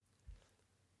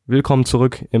Willkommen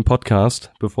zurück im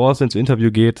Podcast. Bevor es ins Interview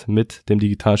geht mit dem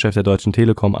Digitalchef der Deutschen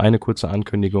Telekom, eine kurze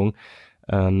Ankündigung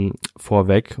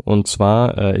vorweg. Und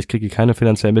zwar, ich kriege keine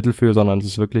finanziellen Mittel für, sondern es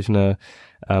ist wirklich eine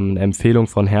Empfehlung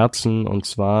von Herzen. Und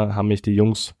zwar haben mich die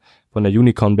Jungs von der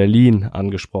Unicon Berlin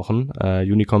angesprochen.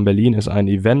 Unicon Berlin ist ein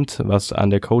Event, was an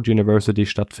der Code University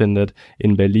stattfindet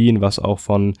in Berlin, was auch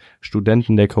von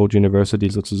Studenten der Code University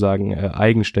sozusagen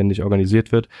eigenständig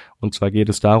organisiert wird. Und zwar geht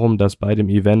es darum, dass bei dem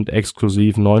Event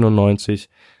exklusiv 99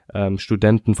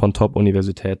 Studenten von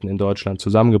Top-Universitäten in Deutschland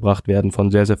zusammengebracht werden,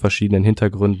 von sehr, sehr verschiedenen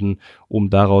Hintergründen, um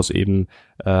daraus eben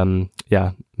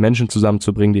Menschen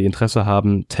zusammenzubringen, die Interesse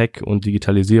haben, Tech und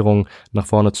Digitalisierung nach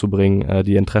vorne zu bringen,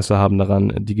 die Interesse haben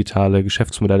daran, digitale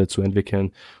Geschäftsmodelle zu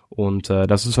entwickeln. Und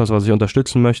das ist was ich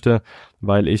unterstützen möchte,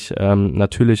 weil ich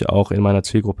natürlich auch in meiner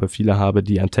Zielgruppe viele habe,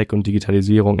 die an Tech und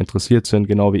Digitalisierung interessiert sind,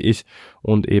 genau wie ich,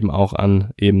 und eben auch an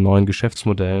eben neuen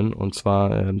Geschäftsmodellen. Und zwar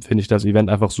finde ich das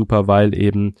Event einfach super, weil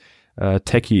eben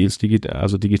Techies,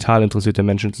 digital interessierte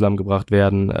Menschen zusammengebracht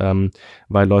werden,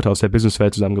 weil Leute aus der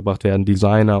Businesswelt zusammengebracht werden,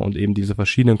 Designer, und eben diese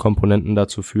verschiedenen Komponenten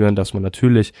dazu führen, dass man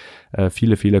natürlich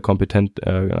viele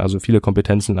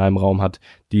Kompetenzen in einem Raum hat,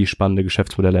 die spannende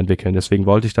Geschäftsmodelle entwickeln. Deswegen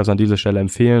wollte ich das an dieser Stelle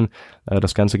empfehlen.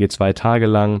 Das Ganze geht 2 Tage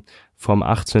lang, vom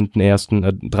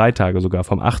 18.01., 3 Tage sogar,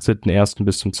 vom 18.01.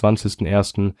 bis zum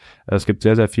 20.01. Es gibt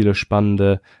sehr, sehr viele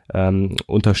spannende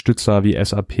Unterstützer wie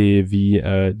SAP, wie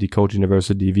die Code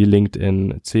University, wie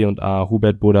LinkedIn, C&A,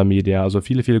 Hubert Burda Media, also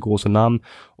viele, viele große Namen,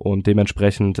 und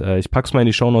dementsprechend, ich pack's mal in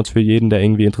die Shownotes für jeden, der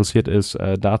irgendwie interessiert ist,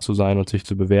 da zu sein und sich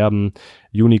zu bewerben.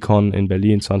 Unicon in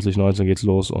Berlin 2019 geht's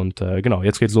los, und genau,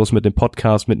 jetzt geht's los mit dem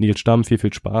Podcast mit Nils Stamm. Viel,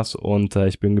 viel Spaß, und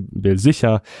ich bin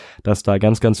sicher, dass da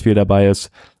ganz, ganz viel dabei ist,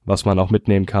 was man auch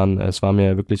mitnehmen kann. Es war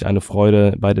mir wirklich eine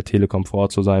Freude, bei der Telekom vor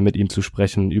Ort zu sein, mit ihm zu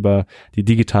sprechen über die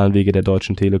digitalen Wege der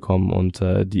Deutschen Telekom, und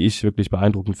die ich wirklich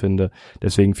beeindruckend finde.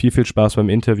 Deswegen viel, viel Spaß beim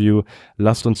Interview.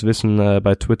 Lasst uns wissen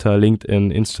bei Twitter,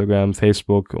 LinkedIn, Instagram,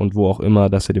 Facebook und wo auch immer,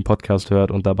 dass ihr den Podcast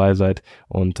hört und dabei seid,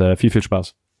 und viel, viel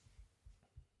Spaß.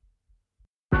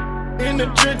 In the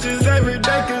trenches every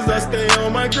day, cause I stay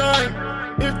on my grind.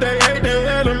 If they hate, they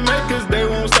let them make, cause they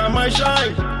won't stop my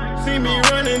shine. See me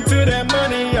running to that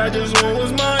money, I just want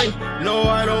what's mine. No,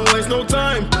 I don't waste no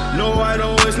time. No, I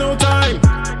don't waste no time.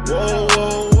 Whoa,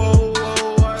 whoa, whoa,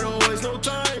 whoa, I don't waste no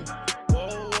time. Whoa,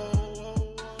 whoa, whoa, whoa,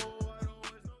 I don't waste no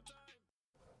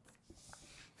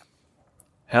time.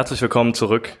 Herzlich willkommen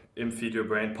zurück im Feed Your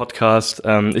Brain Podcast.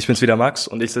 Ich bin's wieder, Max,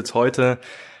 und ich sitze heute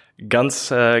ganz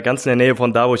in der Nähe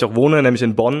von da, wo ich auch wohne, nämlich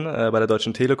in Bonn, bei der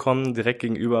Deutschen Telekom, direkt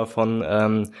gegenüber von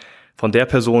der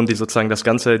Person, die sozusagen das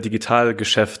ganze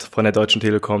Digitalgeschäft von der Deutschen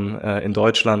Telekom in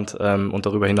Deutschland und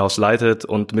darüber hinaus leitet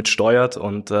und mitsteuert.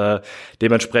 Und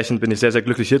dementsprechend bin ich sehr, sehr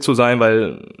glücklich, hier zu sein,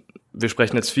 weil wir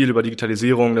sprechen jetzt viel über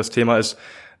Digitalisierung. Das Thema ist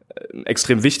ein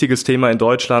extrem wichtiges Thema in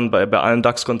Deutschland, bei allen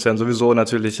DAX-Konzernen sowieso,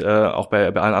 natürlich auch bei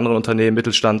allen anderen Unternehmen.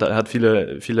 Mittelstand hat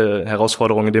viele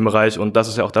Herausforderungen in dem Bereich, und das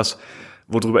ist ja auch das,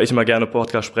 worüber ich immer gerne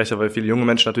Podcast spreche, weil viele junge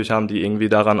Menschen natürlich haben, die irgendwie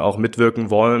daran auch mitwirken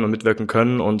wollen und mitwirken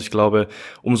können. Und ich glaube,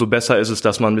 umso besser ist es,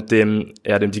 dass man mit dem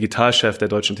Digitalchef der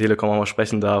Deutschen Telekom auch mal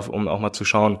sprechen darf, um auch mal zu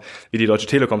schauen, wie die Deutsche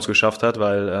Telekom es geschafft hat,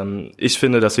 weil ich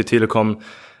finde, dass die Telekom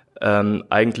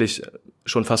eigentlich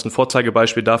schon fast ein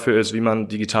Vorzeigebeispiel dafür ist, wie man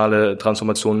digitale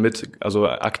Transformation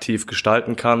aktiv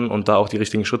gestalten kann und da auch die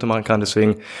richtigen Schritte machen kann.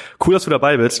 Deswegen cool, dass du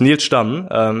dabei bist. Nils Stamm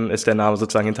ist der Name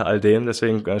sozusagen hinter all dem.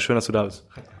 Deswegen schön, dass du da bist.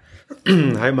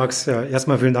 Hi Max, ja,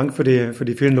 erstmal vielen Dank für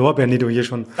die vielen Lorbeeren, die du hier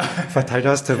schon verteilt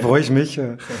hast. Da freue ich mich.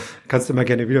 Kannst immer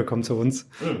gerne wiederkommen zu uns.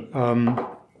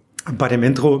 Bei dem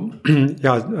Intro,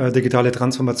 digitale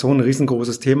Transformation, ein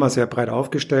riesengroßes Thema, sehr breit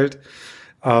aufgestellt.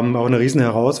 Auch eine riesen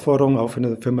Herausforderung, auch für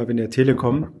eine Firma wie der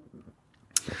Telekom.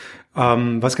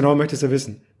 Was genau möchtest du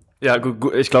wissen? Ja,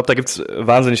 ich glaube, da gibt's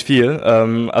wahnsinnig viel.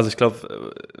 Also ich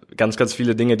glaube, ganz, ganz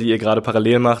viele Dinge, die ihr gerade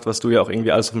parallel macht, was du ja auch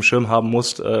irgendwie alles auf dem Schirm haben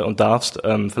musst und darfst.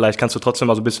 Vielleicht kannst du trotzdem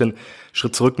mal so ein bisschen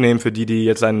Schritt zurücknehmen für die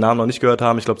jetzt seinen Namen noch nicht gehört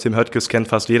haben. Ich glaube, Tim Höttges kennt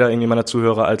fast jeder irgendwie meiner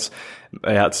Zuhörer als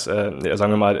sagen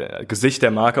wir mal, Gesicht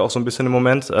der Marke auch so ein bisschen im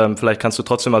Moment. Vielleicht kannst du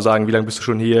trotzdem mal sagen, wie lange bist du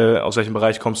schon hier, aus welchem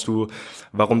Bereich kommst du,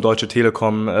 warum Deutsche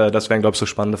Telekom? Das wären, glaube ich, so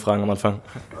spannende Fragen am Anfang.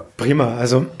 Prima.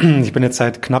 Also ich bin jetzt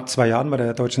seit knapp 2 Jahren bei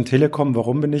der Deutschen Telekom.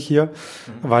 Warum bin ich hier?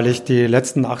 Weil ich die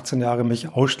letzten 18 Jahre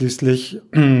mich ausschließlich,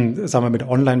 mit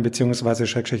Online beziehungsweise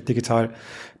digital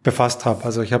befasst habe.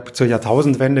 Also ich habe zur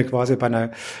Jahrtausendwende quasi bei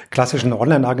einer klassischen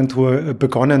Online-Agentur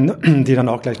begonnen, die dann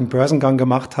auch gleich einen Börsengang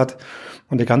gemacht hat.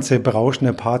 Und die ganze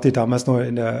berauschende Party damals noch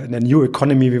in der New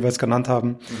Economy, wie wir es genannt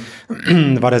haben,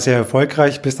 war da sehr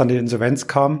erfolgreich, bis dann die Insolvenz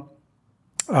kam.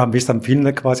 wie es dann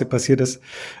vielen quasi passiert ist,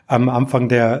 am Anfang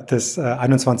des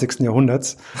 21.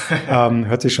 Jahrhunderts.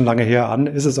 Hört sich schon lange her an,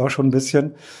 ist es auch schon ein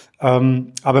bisschen.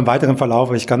 Aber im weiteren Verlauf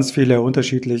habe ich ganz viele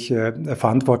unterschiedliche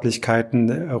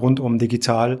Verantwortlichkeiten rund um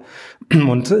digital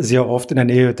und sehr oft in der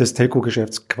Nähe des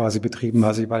Telco-Geschäfts quasi betrieben.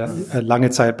 Also ich war lange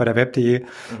Zeit bei der Web.de,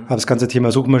 habe das ganze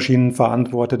Thema Suchmaschinen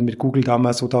verantwortet, mit Google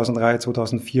damals 2003,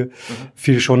 2004,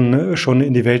 viel schon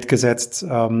in die Welt gesetzt,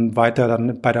 weiter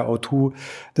dann bei der O2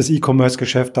 das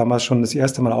E-Commerce-Geschäft damals schon das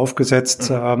erste Mal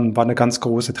aufgesetzt, war eine ganz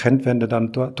große Trendwende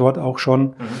dann dort auch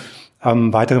schon.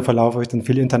 Im weiteren Verlauf habe ich dann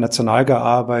viel international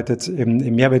gearbeitet, im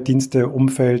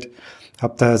Mehrwertdienste-Umfeld,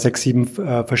 habe da 6, 7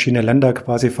 verschiedene Länder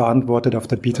quasi verantwortet, auf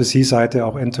der B2C-Seite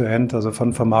auch End-to-End, also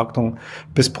von Vermarktung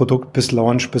bis Produkt, bis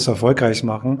Launch, bis erfolgreich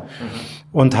machen.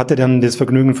 Und hatte dann das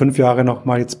Vergnügen, 5 Jahre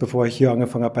nochmal, jetzt bevor ich hier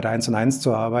angefangen habe, bei der 1&1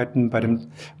 zu arbeiten,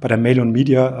 bei der Mail und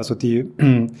Media, also die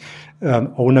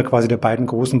Owner quasi der beiden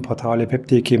großen Portale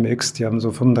Web.de, GMX, die haben so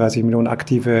 35 Millionen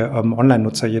aktive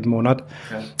Online-Nutzer jeden Monat.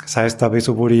 Okay. Das heißt, da habe ich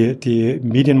sowohl die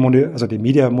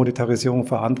Media-Monetarisierung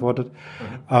verantwortet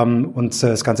und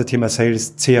das ganze Thema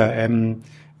Sales, CRM,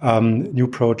 New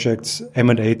Projects,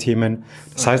 M&A-Themen.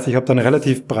 Das heißt, ich habe da einen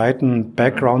relativ breiten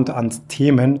Background an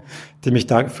Themen, die mich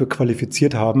dafür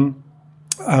qualifiziert haben,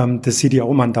 das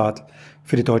CDO-Mandat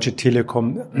für die Deutsche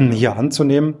Telekom hier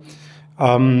anzunehmen.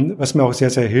 Was mir auch sehr,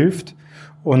 sehr hilft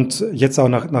und jetzt auch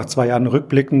nach 2 Jahren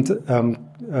rückblickend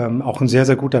auch ein sehr,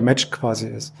 sehr guter Match quasi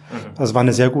ist. Also war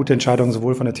eine sehr gute Entscheidung,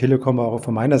 sowohl von der Telekom, aber auch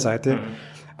von meiner Seite,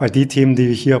 weil die Themen, die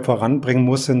ich hier voranbringen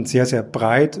muss, sind sehr, sehr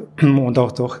breit und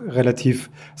auch doch relativ,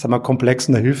 komplex.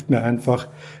 Und da hilft mir einfach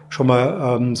schon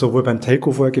mal sowohl beim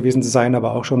Telco vorher gewesen zu sein,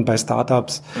 aber auch schon bei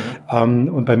Startups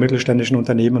und bei mittelständischen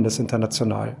Unternehmen und das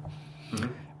international.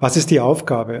 Was ist die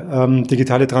Aufgabe?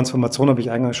 Digitale Transformation, habe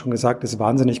ich eingangs schon gesagt, ist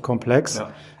wahnsinnig komplex.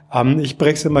 Ja. Ich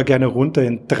breche es immer gerne runter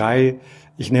in 3,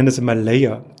 ich nenne es immer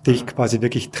Layer, die ich quasi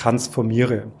wirklich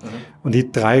transformiere. Und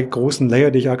die 3 großen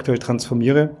Layer, die ich aktuell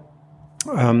transformiere,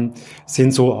 sehen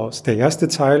so aus. Der erste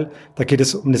Teil, da geht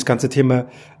es um das ganze Thema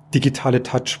digitale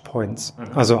Touchpoints.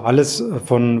 Also alles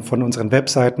von unseren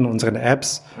Webseiten, unseren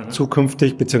Apps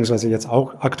zukünftig, beziehungsweise jetzt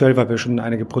auch aktuell, weil wir schon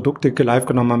einige Produkte live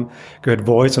genommen haben, gehört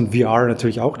Voice und VR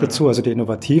natürlich auch dazu, also die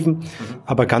innovativen,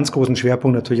 aber ganz großen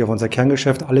Schwerpunkt natürlich auf unser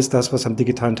Kerngeschäft, alles das, was am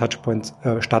digitalen Touchpoint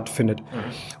stattfindet.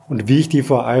 Und wie ich die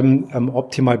vor allem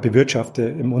optimal bewirtschafte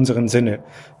in unserem Sinne.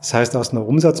 Das heißt aus einer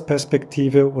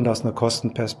Umsatzperspektive und aus einer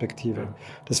Kostenperspektive.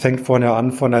 Das fängt vorne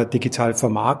an von der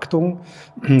Digitalvermarktung,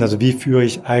 also wie führe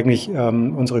ich eigentlich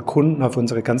unsere Kunden auf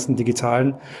unsere ganzen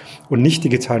digitalen und nicht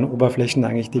digitalen Oberflächen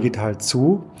eigentlich digital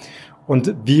zu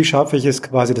und wie schaffe ich es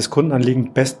quasi, das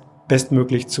Kundenanliegen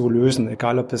bestmöglich zu lösen,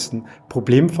 egal ob es ein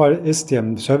Problemfall ist, der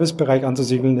im Servicebereich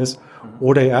anzusiedeln ist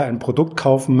oder er ein Produkt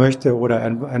kaufen möchte oder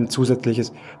ein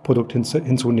zusätzliches Produkt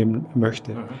hinzunehmen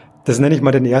möchte. Das nenne ich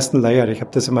mal den ersten Layer. Ich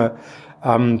habe das immer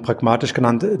pragmatisch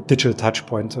genannt Digital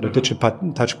Touchpoint oder Digital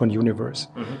Touchpoint Universe.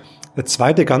 Der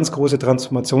zweite ganz große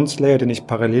Transformationslayer, den ich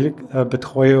parallel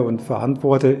betreue und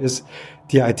verantworte, ist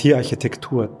die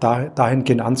IT-Architektur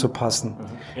dahingehend anzupassen.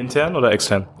 Intern oder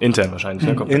extern? Intern wahrscheinlich.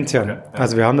 Ne? Intern. Okay. Ja.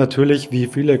 Also wir haben natürlich, wie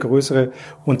viele größere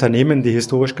Unternehmen, die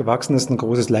historisch gewachsen ist, ein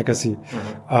großes Legacy.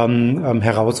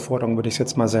 Herausforderung, würde ich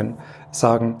jetzt mal sagen.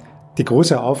 Die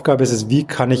große Aufgabe ist es, wie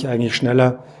kann ich eigentlich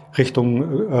schneller Richtung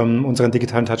unseren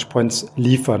digitalen Touchpoints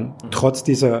liefern, trotz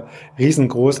dieser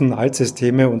riesengroßen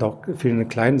Altsysteme und auch vielen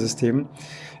kleinen Systemen.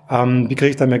 Wie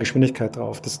kriege ich da mehr Geschwindigkeit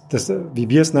drauf? Das, wie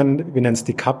wir es nennen, wir nennen es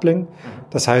Decoupling.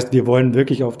 Das heißt, wir wollen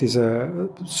wirklich auf diese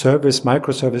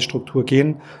Microservice-Struktur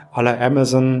gehen, à la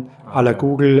Amazon, à la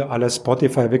Google, à la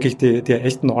Spotify, wirklich der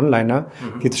echten Onliner,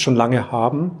 die das schon lange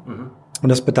haben. Und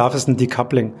das bedarf es ein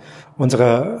Decoupling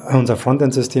unser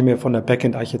Frontend-System von der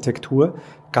Backend-Architektur.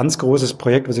 Ganz großes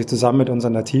Projekt, was ich zusammen mit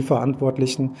unseren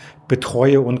IT-Verantwortlichen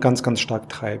betreue und ganz, ganz stark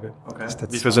treibe. Okay.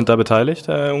 Wie viele sind da beteiligt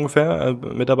ungefähr,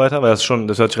 Mitarbeiter? Weil das hört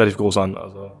sich relativ groß an.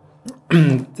 Also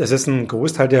das ist ein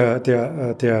Großteil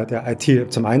der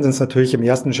IT. Zum einen sind es natürlich im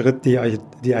ersten Schritt die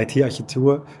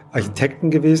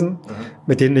IT-Architekten gewesen,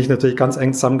 mit denen ich natürlich ganz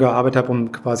eng zusammengearbeitet habe,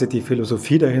 um quasi die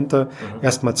Philosophie dahinter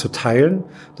erstmal zu teilen.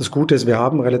 Das Gute ist, wir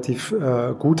haben relativ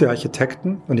gute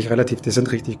Architekten, und nicht relativ, die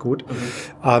sind richtig gut,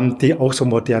 die auch so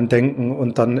modern denken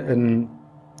und dann in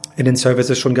in den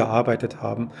Services schon gearbeitet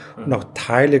haben und auch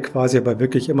Teile quasi aber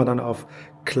wirklich immer dann auf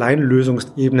kleinen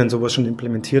Lösungsebenen sowas schon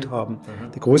implementiert haben.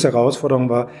 Die große Herausforderung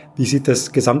war, wie sieht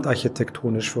das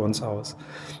gesamtarchitektonisch für uns aus?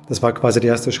 Das war quasi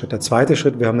der erste Schritt. Der zweite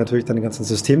Schritt, wir haben natürlich dann die ganzen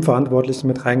Systemverantwortlichen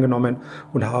mit reingenommen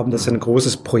und haben das in ein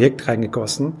großes Projekt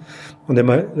reingegossen. Und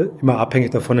immer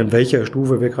abhängig davon, in welcher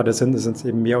Stufe wir gerade sind es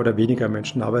eben mehr oder weniger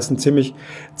Menschen. Aber es ist eine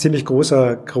ziemlich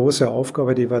große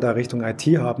Aufgabe, die wir da Richtung IT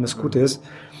haben. Das Gute ist,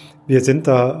 wir sind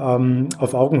da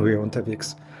auf Augenhöhe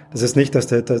unterwegs. Das ist nicht, dass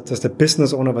der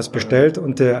Business Owner was bestellt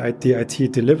und die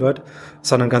IT delivert,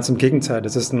 sondern ganz im Gegenteil.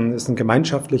 Das ist ein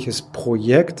gemeinschaftliches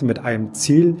Projekt mit einem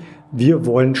Ziel. Wir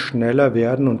wollen schneller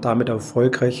werden und damit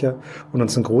erfolgreicher und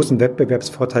uns einen großen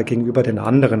Wettbewerbsvorteil gegenüber den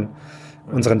anderen,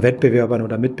 unseren Wettbewerbern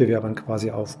oder Mitbewerbern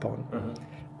quasi aufbauen.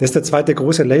 Das ist der zweite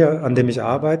große Layer, an dem ich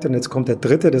arbeite. Und jetzt kommt der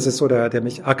dritte, das ist so der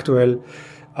mich aktuell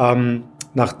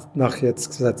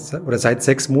seit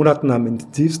 6 Monaten am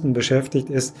intensivsten beschäftigt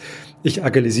ist, ich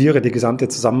agilisiere die gesamte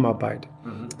Zusammenarbeit.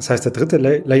 Das heißt, der dritte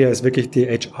Layer ist wirklich die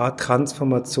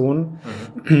HR-Transformation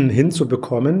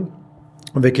hinzubekommen.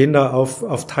 Und wir gehen da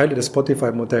auf Teile des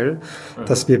Spotify-Modells,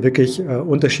 dass wir wirklich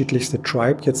unterschiedlichste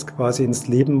Tribe jetzt quasi ins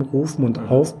Leben rufen und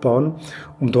aufbauen,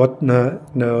 um dort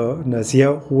eine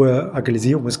sehr hohe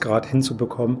Agilisierungsgrad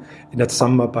hinzubekommen in der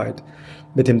Zusammenarbeit.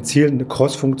 Mit dem Ziel, eine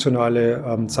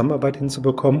cross-funktionale Zusammenarbeit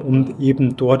hinzubekommen, um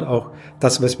eben dort auch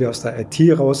das, was wir aus der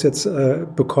IT raus jetzt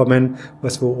bekommen,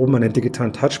 was wir oben an den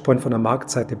digitalen Touchpoint von der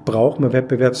Marktseite brauchen, um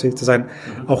wettbewerbsfähig zu sein,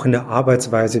 auch in der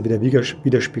Arbeitsweise wieder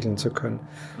widerspiegeln zu können.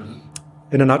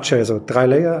 In der Nutshell, also 3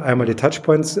 Layer, einmal die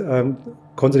Touchpoints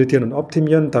konsolidieren und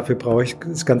optimieren. Dafür brauche ich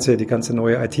die ganze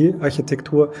neue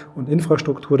IT-Architektur und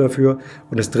Infrastruktur dafür.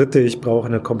 Und das dritte, ich brauche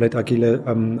eine komplett agile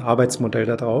Arbeitsmodell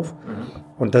da drauf.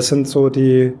 Und das sind so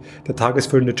der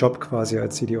tagesfüllende Job quasi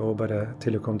als CDO bei der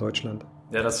Telekom Deutschland.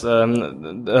 Ja, das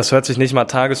hört sich nicht mal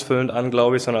tagesfüllend an,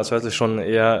 glaube ich, sondern das hört sich schon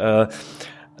eher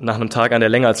nach einem Tag an, der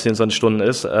länger als 24 Stunden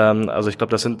ist. Also ich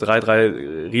glaube, das sind drei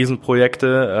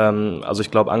Riesenprojekte. Also ich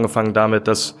glaube, angefangen damit,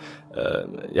 dass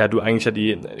du eigentlich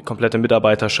die komplette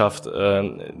Mitarbeiterschaft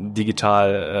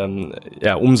digital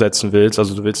umsetzen willst.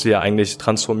 Also du willst sie ja eigentlich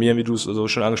transformieren, wie du es so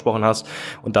schön angesprochen hast.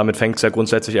 Und damit fängt es ja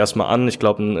grundsätzlich erstmal an. Ich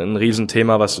glaube, ein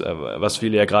Riesenthema, was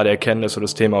viele ja gerade erkennen, ist so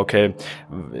das Thema, okay,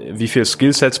 wie viel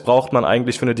Skillsets braucht man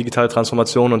eigentlich für eine digitale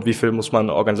Transformation und wie viel muss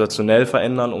man organisationell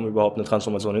verändern, um überhaupt eine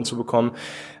Transformation hinzubekommen.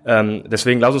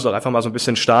 Deswegen lass uns doch einfach mal so ein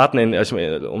bisschen starten,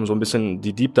 um so ein bisschen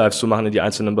die Deep Dives zu machen in die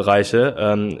einzelnen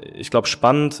Bereiche. Ich glaube,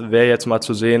 spannend wäre jetzt mal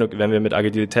zu sehen, wenn wir mit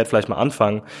Agilität vielleicht mal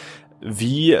anfangen,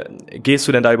 wie gehst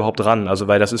du denn da überhaupt ran? Also,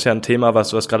 weil das ist ja ein Thema,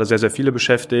 was gerade sehr, sehr viele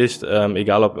beschäftigt,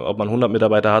 egal ob man 100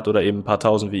 Mitarbeiter hat oder eben ein paar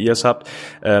tausend, wie ihr es habt,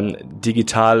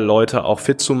 digital Leute auch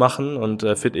fit zu machen und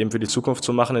fit eben für die Zukunft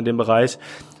zu machen in dem Bereich.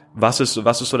 Was ist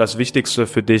so das Wichtigste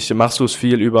für dich? Machst du es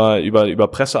viel über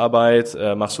Pressearbeit?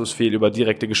 Machst du es viel über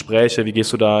direkte Gespräche? Wie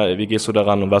gehst du da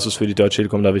ran? Und was ist für die Deutsche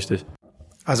Telekom da wichtig?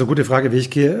 Also gute Frage, wie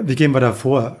gehen wir da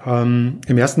vor?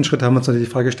 Im ersten Schritt haben wir uns natürlich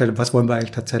die Frage gestellt, was wollen wir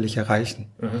eigentlich tatsächlich erreichen?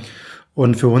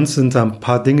 Und für uns sind da ein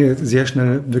paar Dinge sehr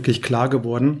schnell wirklich klar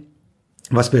geworden,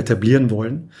 was wir etablieren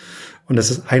wollen. Und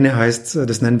das eine heißt,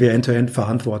 das nennen wir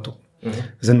End-to-End-Verantwortung. Wir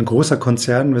sind ein großer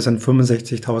Konzern, wir sind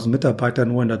 65.000 Mitarbeiter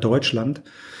nur in der Deutschland.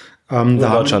 In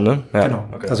Deutschland, ne? Ja, genau.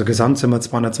 Okay. Also gesamt sind wir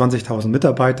 220.000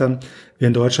 Mitarbeitern. Wir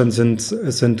in Deutschland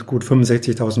sind gut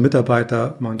 65.000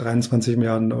 Mitarbeiter, machen 23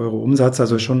 Milliarden Euro Umsatz,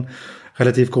 also schon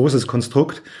relativ großes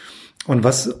Konstrukt. Und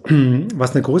was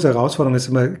eine große Herausforderung ist,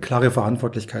 immer klare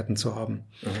Verantwortlichkeiten zu haben.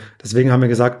 Deswegen haben wir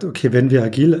gesagt, okay, wenn wir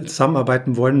agil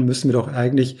zusammenarbeiten wollen, müssen wir doch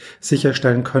eigentlich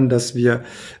sicherstellen können, dass wir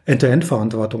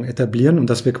End-to-End-Verantwortung etablieren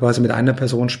und dass wir quasi mit einer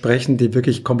Person sprechen, die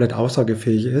wirklich komplett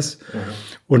aussagefähig ist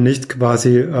und nicht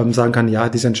quasi sagen kann, ja,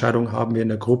 diese Entscheidung haben wir in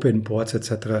der Gruppe, in Boards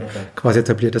etc. quasi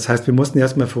etabliert. Das heißt, wir mussten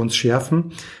erstmal für uns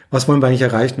schärfen, was wollen wir eigentlich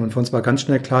erreichen? Und für uns war ganz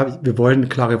schnell klar, wir wollen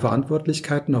klare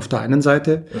Verantwortlichkeiten auf der einen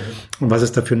Seite und was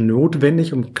ist dafür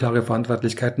notwendig, um klare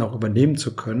Verantwortlichkeiten auch übernehmen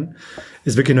zu können,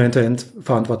 ist wirklich eine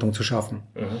End-to-End-Verantwortung zu schaffen.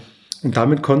 Und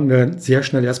damit konnten wir sehr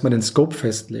schnell erstmal den Scope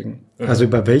festlegen. Also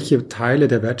über welche Teile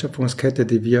der Wertschöpfungskette,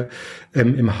 die wir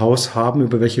im Haus haben,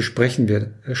 über welche sprechen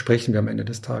wir am Ende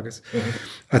des Tages.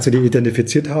 Als wir die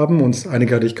identifiziert haben, uns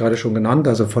einige hatte ich gerade schon genannt,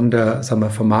 also von der,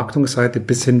 Vermarktungsseite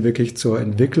bis hin wirklich zur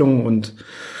Entwicklung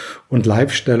und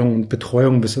Live-Stellung und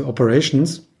Betreuung bis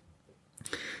Operations,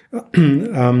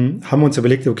 haben wir uns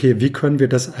überlegt, okay, wie können wir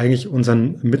das eigentlich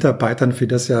unseren Mitarbeitern, für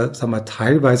das ja,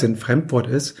 teilweise ein Fremdwort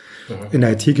ist. In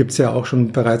der IT gibt's ja auch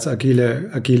schon bereits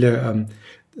agile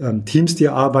Teams, die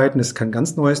arbeiten. Das ist kein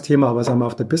ganz neues Thema, aber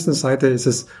auf der Business-Seite ist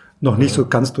es noch nicht so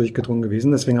ganz durchgedrungen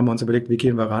gewesen. Deswegen haben wir uns überlegt, wie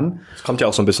gehen wir ran. Das kommt ja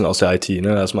auch so ein bisschen aus der IT,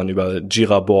 ne? Dass man über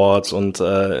Jira-Boards und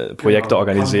Projekte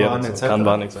organisiert.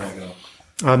 Kanban, etc.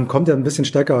 Kommt ja ein bisschen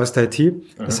stärker aus der IT.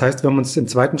 Das heißt, wir haben uns im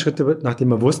zweiten Schritt, nachdem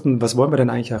wir wussten, was wollen wir denn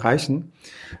eigentlich erreichen,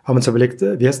 haben uns überlegt,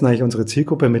 wie ist denn eigentlich unsere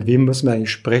Zielgruppe, mit wem müssen wir eigentlich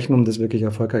sprechen, um das wirklich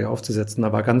erfolgreich aufzusetzen.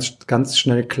 Da war ganz, ganz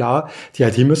schnell klar, die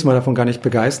IT müssen wir davon gar nicht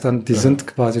begeistern. Die sind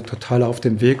quasi total auf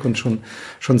dem Weg und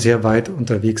schon sehr weit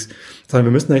unterwegs. Sondern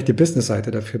wir müssen eigentlich die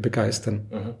Business-Seite dafür begeistern.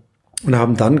 Und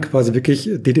haben dann quasi wirklich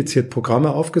dediziert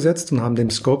Programme aufgesetzt und haben dem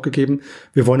Scope gegeben,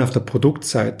 wir wollen auf der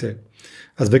Produktseite,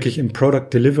 also wirklich im Product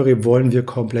Delivery wollen wir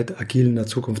komplett agil in der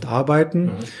Zukunft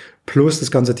arbeiten, plus das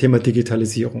ganze Thema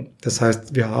Digitalisierung. Das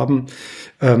heißt, wir haben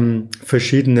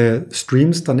verschiedene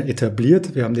Streams dann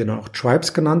etabliert. Wir haben die dann auch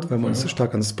Tribes genannt, weil wir uns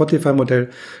stark an das Spotify-Modell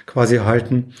quasi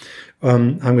halten.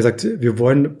 Haben gesagt, wir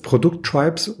wollen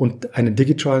Produkt-Tribes und einen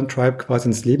digitalen Tribe quasi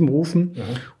ins Leben rufen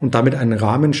und damit einen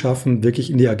Rahmen schaffen, wirklich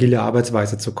in die agile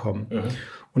Arbeitsweise zu kommen.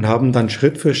 Und haben dann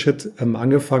Schritt für Schritt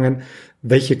angefangen,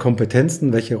 welche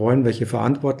Kompetenzen, welche Rollen, welche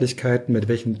Verantwortlichkeiten, mit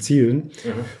welchen Zielen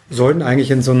sollten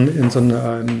eigentlich in so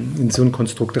ein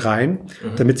Konstrukt rein,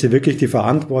 damit sie wirklich die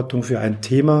Verantwortung für ein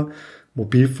Thema,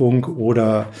 Mobilfunk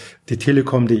oder die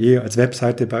Telekom.de als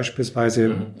Webseite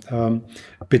beispielsweise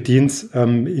bedient,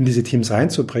 in diese Teams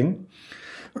reinzubringen.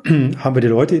 Haben wir die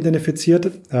Leute identifiziert.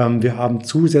 Wir haben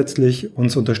zusätzlich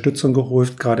uns Unterstützung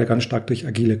geholt, gerade ganz stark durch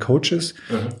agile Coaches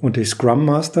und die Scrum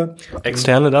Master.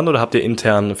 Externe dann oder habt ihr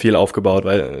intern viel aufgebaut?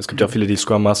 Weil es gibt ja auch viele, die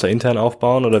Scrum Master intern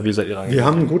aufbauen, oder wie seid ihr reingegangen? Wir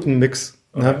haben einen guten Mix.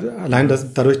 Okay. Allein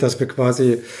dadurch, dass wir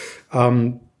quasi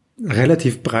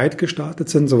relativ breit gestartet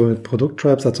sind, sowohl mit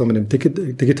Produkt-Tribes als auch mit dem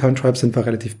digitalen Tribes sind wir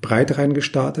relativ breit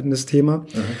reingestartet in das Thema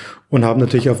und haben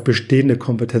natürlich auf bestehende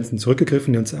Kompetenzen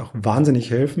zurückgegriffen, die uns auch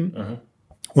wahnsinnig helfen.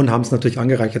 Und haben es natürlich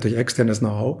angereichert durch externes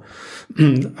Know-how.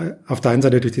 Auf der einen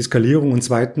Seite durch die Skalierung und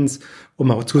zweitens, um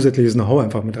auch zusätzliches Know-how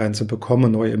einfach mit reinzubekommen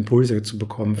und neue Impulse zu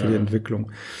bekommen für die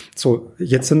Entwicklung. So,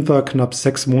 jetzt sind wir knapp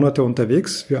 6 Monate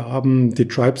unterwegs. Wir haben die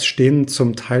Tribes stehen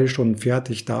zum Teil schon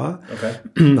fertig da.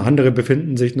 Okay. Andere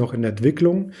befinden sich noch in der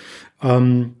Entwicklung.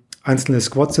 Einzelne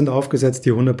Squads sind aufgesetzt,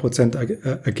 die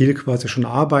 100% agil quasi schon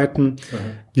arbeiten.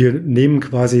 Wir nehmen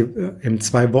quasi im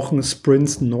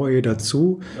 2-Wochen-Sprints neue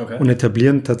dazu und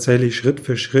etablieren tatsächlich Schritt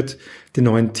für Schritt die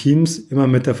neuen Teams, immer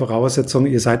mit der Voraussetzung,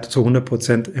 ihr seid zu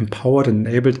 100% empowered und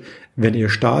enabled, wenn ihr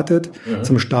startet.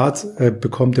 Zum Start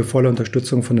bekommt ihr volle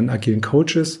Unterstützung von den agilen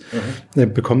Coaches,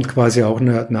 bekommt quasi auch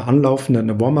eine anlaufende,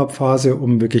 eine Warm-up-Phase,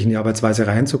 um wirklich in die Arbeitsweise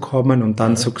reinzukommen und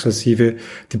dann sukzessive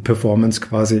die Performance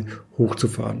quasi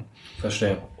hochzufahren.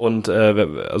 Verstehe. Und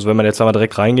also wenn man jetzt einmal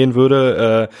direkt reingehen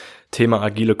würde, Thema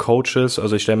agile Coaches,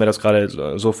 also ich stelle mir das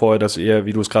gerade so vor, dass ihr,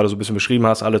 wie du es gerade so ein bisschen beschrieben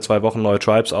hast, alle 2 Wochen neue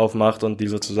Tribes aufmacht und die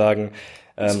sozusagen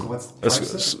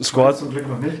Squads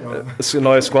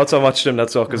neue Squads aufmacht, stimmt,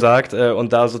 hast du auch gesagt,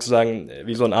 und da sozusagen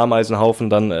wie so ein Ameisenhaufen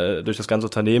dann durch das ganze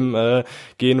Unternehmen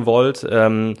gehen wollt.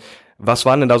 Was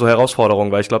waren denn da so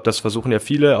Herausforderungen? Weil ich glaube, das versuchen ja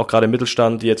viele, auch gerade im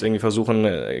Mittelstand, die jetzt irgendwie versuchen,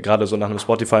 gerade so nach einem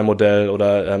Spotify-Modell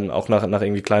oder auch nach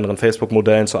irgendwie kleineren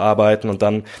Facebook-Modellen zu arbeiten und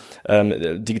dann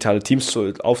digitale Teams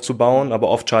aufzubauen. Aber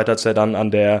oft scheitert es ja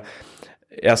dann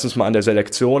erstens mal an der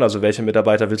Selektion, also welche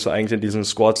Mitarbeiter willst du eigentlich in diesen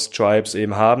Squads, Tribes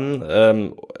eben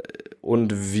haben?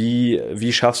 Und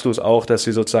wie schaffst du es auch, dass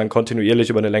sie sozusagen kontinuierlich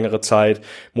über eine längere Zeit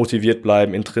motiviert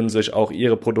bleiben, intrinsisch auch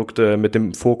ihre Produkte mit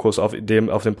dem Fokus auf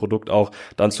dem Produkt auch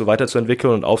dann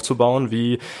weiterzuentwickeln und aufzubauen?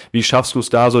 Wie schaffst du es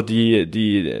da so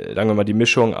die sagen wir mal die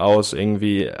Mischung aus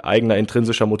irgendwie eigener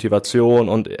intrinsischer Motivation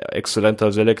und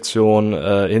exzellenter Selektion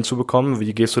hinzubekommen?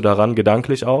 Wie gehst du daran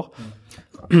gedanklich auch?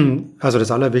 Also das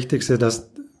Allerwichtigste,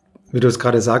 dass, wie du es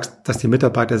gerade sagst, dass die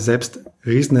Mitarbeiter selbst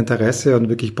Rieseninteresse und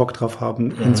wirklich Bock drauf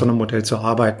haben, in so einem Modell zu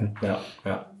arbeiten.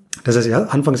 Ja. Das ist ja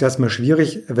anfangs erstmal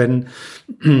schwierig, wenn,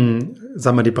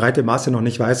 sagen wir, die breite Masse noch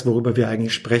nicht weiß, worüber wir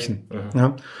eigentlich sprechen.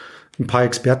 Ja. Ein paar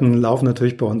Experten laufen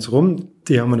natürlich bei uns rum.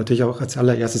 Die haben wir natürlich auch als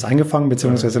allererstes eingefangen,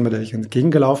 beziehungsweise sind wir da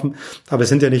entgegengelaufen. Aber es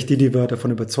sind ja nicht die wir davon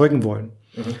überzeugen wollen,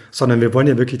 sondern wir wollen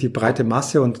ja wirklich die breite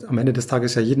Masse und am Ende des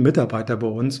Tages ja jeden Mitarbeiter bei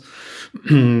uns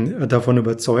davon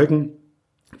überzeugen,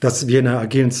 dass wir in einer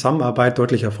agilen Zusammenarbeit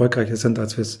deutlich erfolgreicher sind,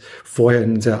 als wir es vorher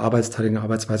in sehr arbeitsteiligen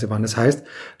Arbeitsweise waren. Das heißt,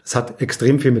 es hat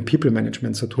extrem viel mit People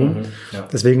Management zu tun.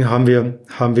 Deswegen haben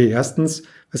wir erstens,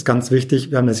 ist ganz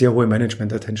wichtig, wir haben eine sehr hohe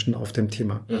Management-Attention auf dem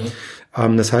Thema.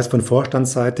 Das heißt, von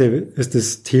Vorstandsseite ist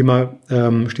das Thema,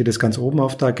 steht es ganz oben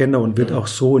auf der Agenda und wird auch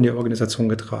so in die Organisation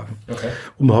getragen.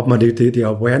 Um überhaupt mal die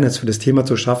Awareness für das Thema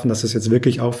zu schaffen, dass es jetzt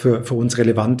wirklich auch für uns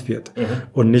relevant wird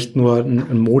und nicht nur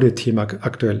ein Modethema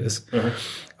aktuell ist.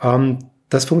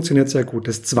 Das funktioniert sehr gut.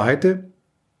 Das Zweite,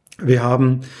 wir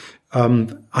haben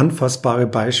anfassbare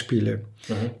Beispiele,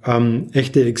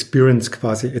 echte Experience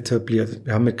quasi etabliert.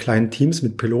 Wir haben mit kleinen Teams,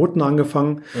 mit Piloten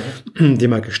angefangen, die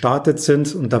mal gestartet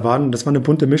sind, und das war eine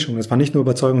bunte Mischung. Das waren nicht nur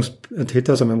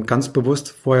Überzeugungstäter, sondern wir haben ganz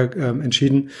bewusst vorher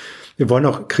entschieden, wir wollen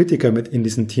auch Kritiker mit in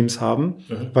diesen Teams haben,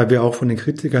 weil wir auch von den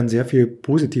Kritikern sehr viel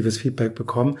positives Feedback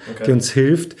bekommen, die uns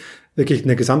hilft, wirklich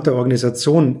eine gesamte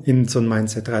Organisation in so ein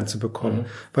Mindset reinzubekommen.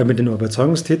 Weil mit den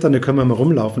Überzeugungstätern, die können wir mal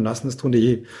rumlaufen lassen, das tun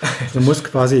die eh. Du musst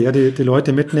quasi eher die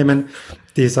Leute mitnehmen,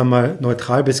 die, sagen wir mal,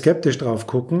 neutral bis skeptisch drauf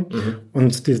gucken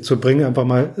und die zu bringen, einfach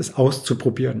mal es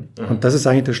auszuprobieren. Und das ist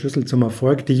eigentlich der Schlüssel zum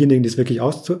Erfolg. Diejenigen, die es wirklich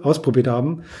ausprobiert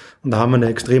haben, und da haben wir eine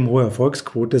extrem hohe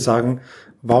Erfolgsquote, sagen,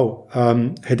 wow,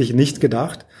 hätte ich nicht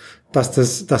gedacht, dass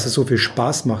es so viel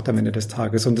Spaß macht am Ende des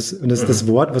Tages. Und das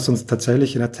Wort, was uns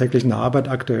tatsächlich in der täglichen Arbeit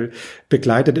aktuell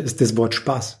begleitet, ist das Wort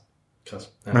Spaß.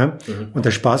 Krass. Ja? Und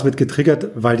der Spaß wird getriggert,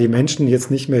 weil die Menschen jetzt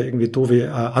nicht mehr irgendwie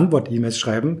doofe Antwort-E-Mails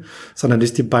schreiben, sondern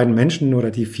dass die beiden Menschen oder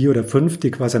die 4 oder 5,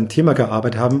 die quasi am Thema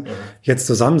gearbeitet haben, jetzt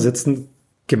zusammensitzen,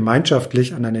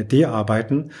 gemeinschaftlich an einer Idee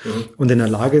arbeiten und in der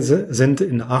Lage sind,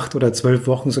 in 8 oder 12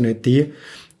 Wochen so eine Idee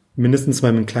mindestens mal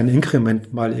in einem kleinen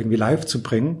Inkrement mal irgendwie live zu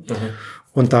bringen.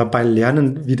 Und dabei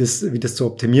lernen, wie das zu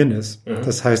optimieren ist.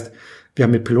 Das heißt, wir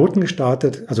haben mit Piloten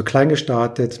gestartet, also klein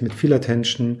gestartet, mit viel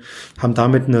Attention, haben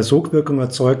damit eine Sogwirkung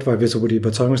erzeugt, weil wir sowohl die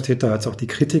Überzeugungstäter als auch die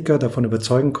Kritiker davon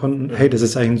überzeugen konnten, hey, das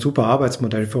ist eigentlich ein super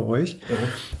Arbeitsmodell für euch.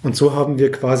 Und so haben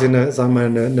wir quasi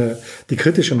die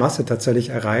kritische Masse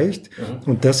tatsächlich erreicht.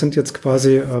 Und das sind jetzt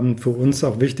quasi für uns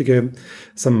auch wichtige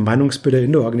Meinungsbilder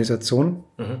in der Organisation,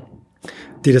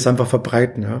 die das einfach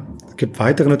verbreiten. Ja. Es gibt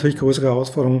weitere natürlich größere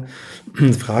Herausforderungen,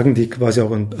 Fragen, die quasi auch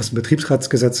aus dem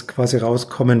Betriebsratsgesetz quasi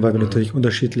rauskommen, weil wir natürlich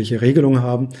unterschiedliche Regelungen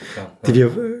haben, die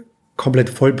wir komplett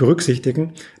voll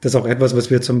berücksichtigen. Das ist auch etwas, was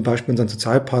wir zum Beispiel unseren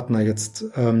Sozialpartner jetzt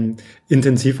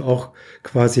intensiv auch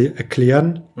quasi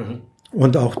erklären.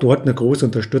 Und auch dort eine große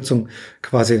Unterstützung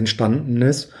quasi entstanden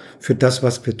ist für das,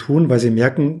 was wir tun, weil sie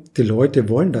merken, die Leute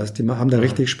wollen das, die haben da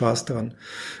richtig Spaß dran.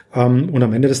 Und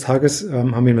am Ende des Tages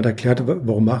haben wir ihnen erklärt,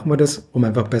 warum machen wir das? Um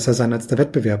einfach besser sein als der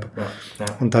Wettbewerb.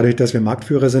 Und dadurch, dass wir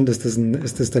Marktführer sind, ist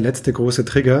das der letzte große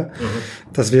Trigger,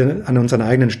 dass wir an unseren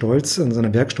eigenen Stolz, an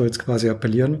unseren Werkstolz quasi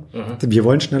appellieren. Wir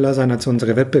wollen schneller sein als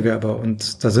unsere Wettbewerber,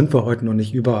 und da sind wir heute noch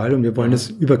nicht überall, und wir wollen es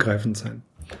übergreifend sein.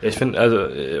 Ich finde, also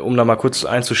um da mal kurz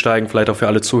einzusteigen, vielleicht auch für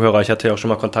alle Zuhörer, ich hatte ja auch schon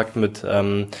mal Kontakt mit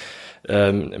den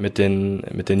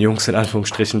Jungs in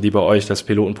Anführungsstrichen, die bei euch das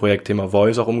Pilotenprojekt Thema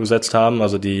Voice auch umgesetzt haben,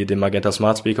 also die den Magenta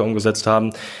Smart Speaker umgesetzt haben.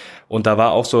 Und da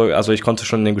war auch so, also ich konnte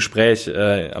schon in dem Gespräch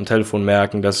am Telefon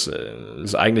merken, dass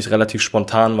es eigentlich relativ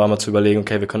spontan war, mal zu überlegen,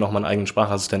 okay, wir können auch mal einen eigenen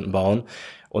Sprachassistenten bauen.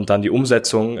 Und dann die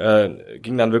Umsetzung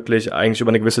ging dann wirklich eigentlich über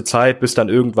eine gewisse Zeit, bis dann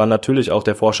irgendwann natürlich auch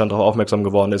der Vorstand darauf aufmerksam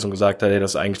geworden ist und gesagt hat, hey,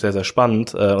 das ist eigentlich sehr, sehr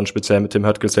spannend, und speziell mit Tim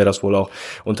Höttges, der das wohl auch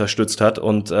unterstützt hat,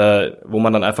 und wo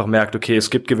man dann einfach merkt, okay, es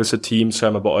gibt gewisse Teams,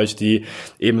 hören wir bei euch, die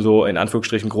ebenso in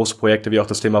Anführungsstrichen große Projekte wie auch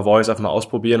das Thema Voice einfach mal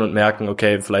ausprobieren und merken,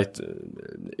 okay, vielleicht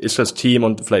ist das Team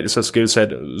und vielleicht ist das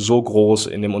Skillset so groß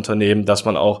in dem Unternehmen, dass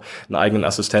man auch einen eigenen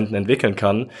Assistenten entwickeln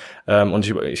kann.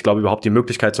 Und ich glaube, überhaupt die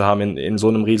Möglichkeit zu haben, in so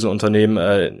einem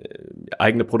Riesenunternehmen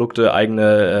eigene Produkte,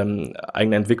 eigene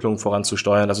Entwicklung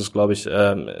voranzusteuern, das ist, glaube ich,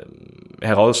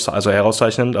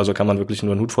 herauszeichnend. Also kann man wirklich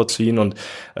nur einen Hut vorziehen, und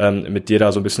mit dir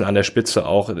da so ein bisschen an der Spitze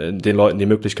auch den Leuten die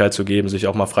Möglichkeit zu geben, sich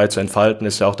auch mal frei zu entfalten,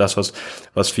 ist ja auch das,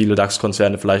 was viele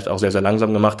DAX-Konzerne vielleicht auch sehr, sehr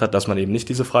langsam gemacht hat, dass man eben nicht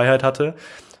diese Freiheit hatte.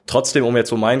 Trotzdem, um jetzt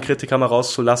so meinen Kritiker mal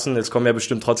rauszulassen, jetzt kommen ja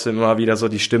bestimmt trotzdem immer wieder so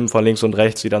die Stimmen von links und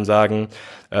rechts, die dann sagen,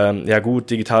 ja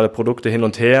gut, digitale Produkte hin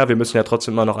und her, wir müssen ja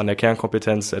trotzdem immer noch an der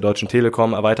Kernkompetenz der Deutschen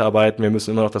Telekom weiterarbeiten, wir müssen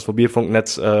immer noch das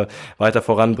Mobilfunknetz weiter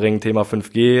voranbringen, Thema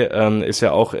 5G ist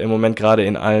ja auch im Moment gerade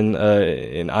in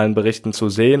allen Berichten zu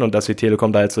sehen, und dass die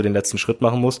Telekom da jetzt so den letzten Schritt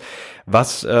machen muss.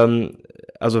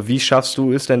 Also wie schaffst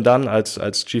du es denn dann als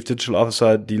Chief Digital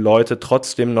Officer, die Leute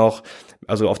trotzdem noch,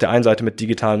 also auf der einen Seite mit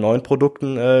digitalen neuen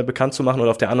Produkten bekannt zu machen und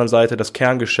auf der anderen Seite das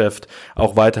Kerngeschäft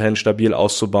auch weiterhin stabil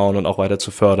auszubauen und auch weiter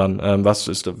zu fördern?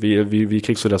 Wie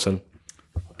kriegst du das hin?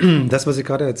 Das, was ich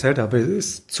gerade erzählt habe,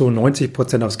 ist zu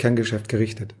 90% aufs Kerngeschäft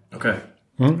gerichtet. Okay.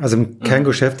 Also im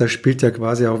Kerngeschäft, da spielt ja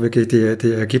quasi auch wirklich der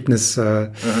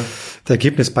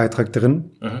Ergebnisbeitrag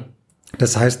drin.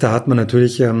 Das heißt, da hat man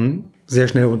natürlich sehr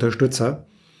schnell Unterstützer,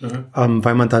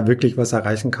 weil man da wirklich was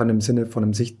erreichen kann im Sinne von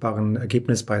einem sichtbaren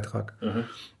Ergebnisbeitrag.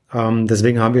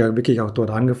 Deswegen haben wir wirklich auch dort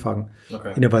angefangen.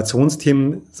 Okay.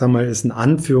 Innovationsteam, sagen wir, ist in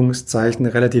Anführungszeichen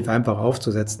relativ einfach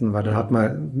aufzusetzen, weil dann hat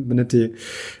man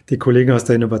die Kollegen aus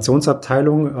der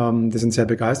Innovationsabteilung, die sind sehr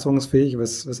begeisterungsfähig,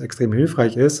 was extrem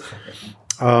hilfreich ist.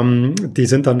 Die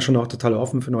sind dann schon auch total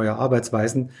offen für neue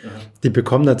Arbeitsweisen. Die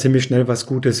bekommen da ziemlich schnell was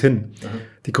Gutes hin.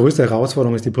 Die größte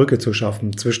Herausforderung ist, die Brücke zu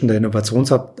schaffen zwischen der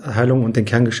Innovationsabteilung und den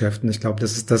Kerngeschäften. Ich glaube,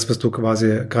 das ist das, was du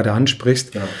quasi gerade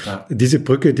ansprichst. Ja. Diese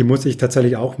Brücke, die muss ich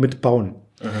tatsächlich auch mitbauen.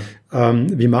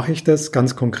 Wie mache ich das?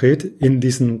 Ganz konkret in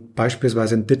diesen,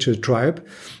 beispielsweise in Digital Tribe,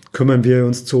 kümmern wir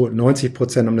uns zu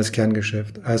 90% um das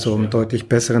Kerngeschäft. Also um deutlich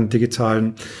besseren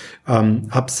digitalen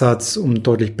Absatz, um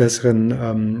deutlich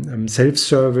besseren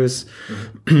Self-Service,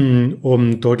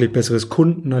 um deutlich besseres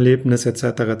Kundenerlebnis etc.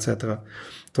 etc.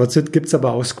 Dort gibt's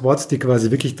aber auch Squads, die quasi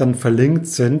wirklich dann verlinkt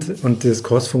sind und das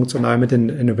cross-funktional mit den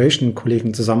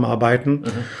Innovation-Kollegen zusammenarbeiten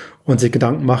und sich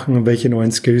Gedanken machen, welche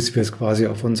neuen Skills wir es quasi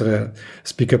auf unsere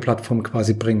Speaker-Plattform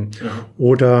quasi bringen.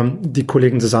 Oder die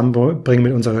Kollegen zusammenbringen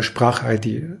mit unserer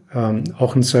Sprach-ID.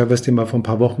 Auch ein Service, den wir vor ein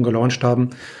paar Wochen gelauncht haben.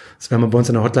 Also wenn man bei uns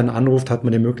in der Hotline anruft, hat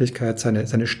man die Möglichkeit,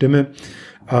 seine Stimme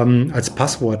als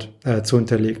Passwort zu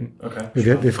hinterlegen.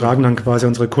 Okay, wir fragen dann quasi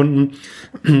unsere Kunden,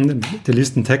 der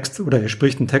liest einen Text oder er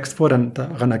spricht einen Text vor, dann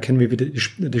daran erkennen wir wieder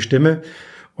die Stimme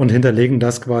und hinterlegen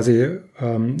das quasi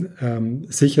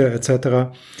sicher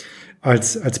etc.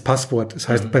 als Passwort. Das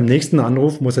heißt, beim nächsten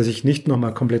Anruf muss er sich nicht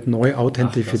nochmal komplett neu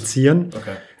authentifizieren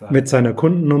mit seiner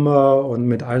Kundennummer und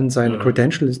mit allen seinen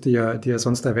Credentials, die er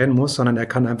sonst erwähnen muss, sondern er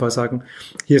kann einfach sagen,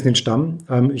 hier ist ein Stamm,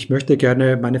 ich möchte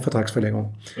gerne meine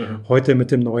Vertragsverlängerung heute mit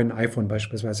dem neuen iPhone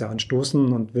beispielsweise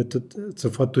anstoßen und wird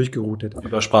sofort durchgeroutet.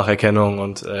 Über Spracherkennung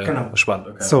und spannend.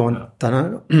 Okay. So, und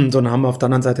dann haben wir auf der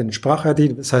anderen Seite den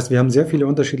Sprach-ID. Das heißt, wir haben sehr viele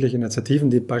unterschiedliche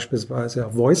Initiativen, die beispielsweise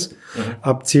auf Voice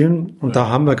abzielen und da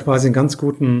haben wir quasi einen ganz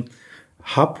guten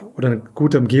Hub oder eine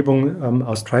gute Umgebung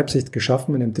aus Tribe-Sicht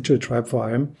geschaffen, in dem Digital Tribe vor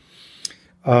allem,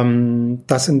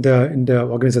 das in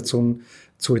der Organisation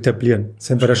zu etablieren.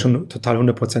 Sind wir da schon total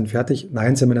 100% fertig?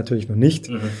 Nein, sind wir natürlich noch nicht.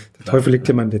 Der Teufel liegt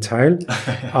immer im Detail.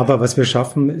 Aber was wir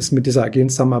schaffen, ist mit dieser agilen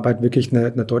Zusammenarbeit wirklich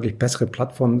eine deutlich bessere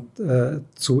Plattform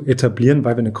zu etablieren,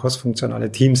 weil wir eine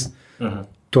cross-funktionale Teams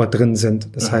dort drin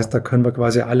sind. Das heißt, da können wir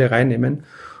quasi alle reinnehmen.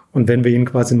 Und wenn wir ihnen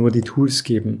quasi nur die Tools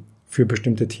geben für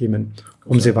bestimmte Themen,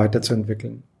 um sie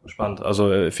weiterzuentwickeln. Spannend.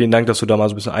 Also vielen Dank, dass du da mal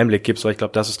so ein bisschen Einblick gibst, weil ich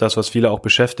glaube, das ist das, was viele auch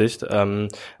beschäftigt.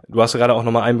 Du hast gerade auch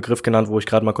nochmal einen Begriff genannt, wo ich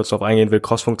gerade mal kurz drauf eingehen will,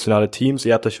 crossfunktionale Teams.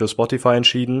 Ihr habt euch für Spotify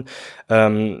entschieden.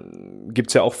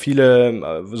 Gibt's ja auch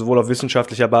viele, sowohl auf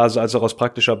wissenschaftlicher Basis als auch aus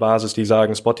praktischer Basis, die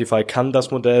sagen, Spotify kann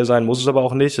das Modell sein, muss es aber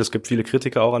auch nicht. Es gibt viele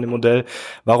Kritiker auch an dem Modell.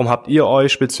 Warum habt ihr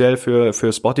euch speziell für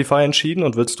Spotify entschieden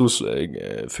und würdest du es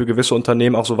für gewisse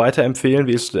Unternehmen auch so weiterempfehlen?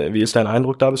 Wie ist dein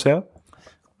Eindruck da bisher?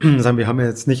 Sagen wir haben ja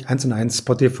jetzt nicht 1:1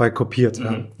 Spotify kopiert.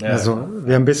 Ja. Also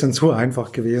wäre ein bisschen zu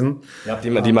einfach gewesen. Ihr habt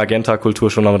die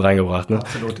Magenta-Kultur schon noch mit reingebracht, ne?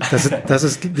 Absolut. Das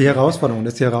ist die Herausforderung.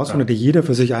 Das ist die Herausforderung, die jeder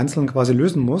für sich einzeln quasi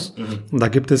lösen muss. Und da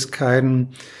gibt es kein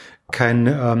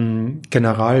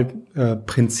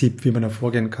Generalprinzip, wie man da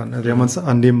vorgehen kann. Also wir haben uns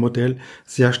an dem Modell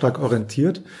sehr stark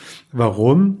orientiert.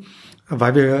 Warum?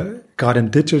 Weil wir gerade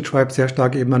im Digital Tribe sehr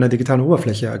stark eben an der digitalen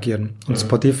Oberfläche agieren. Und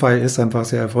Spotify ist einfach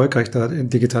sehr erfolgreich, da in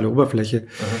digitale Oberfläche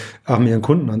ihren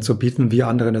Kunden anzubieten, wie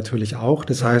andere natürlich auch.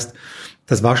 Das heißt,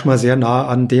 das war schon mal sehr nah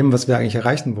an dem, was wir eigentlich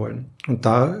erreichen wollen. Und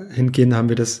dahingehend haben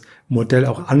wir das Modell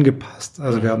auch angepasst.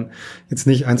 Also wir haben jetzt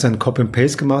nicht ein Copy and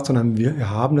Paste gemacht, sondern wir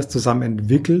haben das zusammen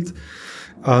entwickelt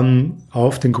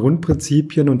auf den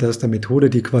Grundprinzipien und das ist der Methode,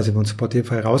 die quasi von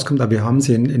Spotify rauskommt. Aber wir haben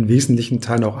sie in wesentlichen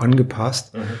Teilen auch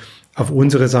angepasst. Auf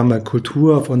unsere, sagen wir,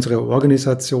 Kultur, auf unsere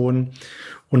Organisation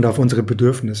und auf unsere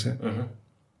Bedürfnisse.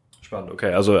 Spannend,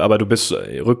 okay. Also, aber du bist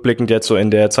rückblickend jetzt so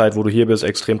in der Zeit, wo du hier bist,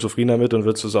 extrem zufrieden damit und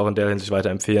würdest es auch in der Hinsicht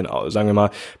weiterempfehlen, sagen wir mal,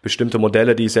 bestimmte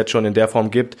Modelle, die es jetzt schon in der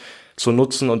Form gibt, zu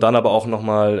nutzen und dann aber auch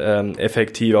nochmal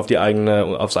effektiv aufs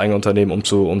eigene Unternehmen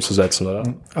umzusetzen, oder?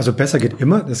 Also besser geht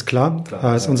immer, ist klar.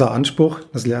 Das ist unser Anspruch,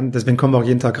 das Lernen. Deswegen kommen wir auch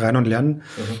jeden Tag rein und lernen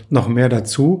noch mehr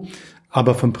dazu.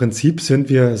 Aber vom Prinzip sind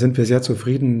wir sehr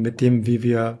zufrieden mit dem, wie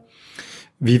wir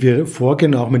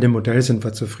vorgehen. Auch mit dem Modell sind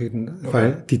wir zufrieden. Okay.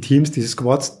 Weil die Teams, diese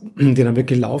Squads, die dann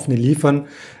wirklich laufen, die liefern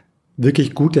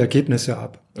wirklich gute Ergebnisse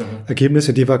ab.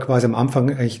 Ergebnisse, die wir quasi am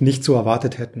Anfang eigentlich nicht so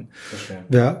erwartet hätten.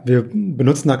 Wir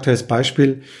benutzen aktuell das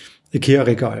Beispiel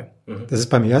IKEA-Regal. Das ist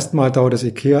beim ersten Mal dauert das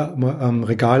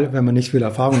IKEA-Regal, wenn man nicht viel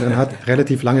Erfahrung drin hat,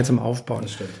 relativ lange zum Aufbauen.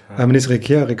 Das stimmt, ja. Wenn ich das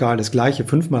IKEA-Regal das gleiche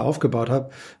 5-mal aufgebaut habe,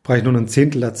 brauche ich nur ein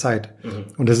Zehntel der Zeit.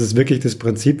 Und das ist wirklich das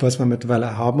Prinzip, was wir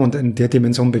mittlerweile haben und in der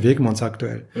Dimension bewegen wir uns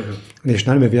aktuell. Und je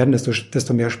schneller wir werden,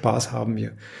 desto mehr Spaß haben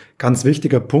wir. Ganz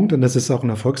wichtiger Punkt, und das ist auch ein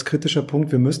erfolgskritischer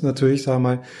Punkt, wir müssen natürlich, sagen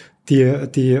wir mal,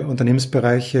 die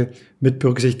Unternehmensbereiche mit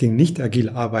berücksichtigen, nicht agil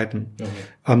arbeiten.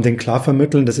 Den klar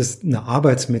vermitteln, das ist eine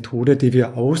Arbeitsmethode, die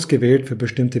wir ausgewählt für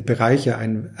bestimmte Bereiche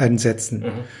einsetzen.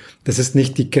 Das ist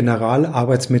nicht die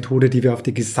Generalarbeitsmethode, die wir auf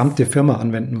die gesamte Firma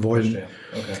anwenden wollen.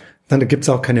 Okay. dann gibt es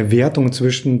auch keine Wertung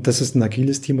zwischen, das ist ein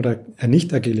agiles Team oder ein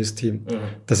nicht agiles Team.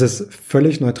 Das ist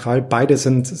völlig neutral. Beide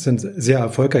sind sehr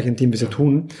erfolgreich in dem, wie sie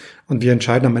tun. Und wir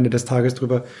entscheiden am Ende des Tages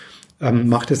darüber,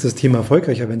 macht es das Team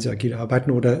erfolgreicher, wenn sie agil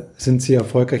arbeiten, oder sind sie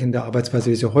erfolgreich in der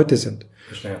Arbeitsweise, wie sie heute sind?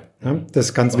 Ja, das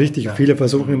ist ganz wichtig. Ja. Viele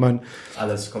versuchen immer,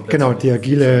 alles komplett die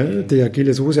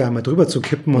agile Soße einmal drüber zu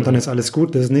kippen und dann ist alles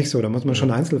gut. Das ist nicht so. Da muss man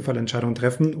schon Einzelfallentscheidungen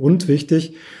treffen. Und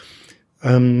wichtig,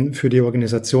 für die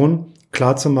Organisation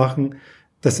klar zu machen,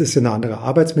 das ist eine andere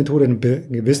Arbeitsmethode, in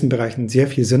gewissen Bereichen sehr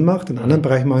viel Sinn macht, in anderen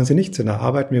Bereichen machen sie nicht Sinn. Da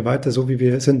arbeiten wir weiter so, wie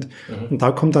wir sind. Und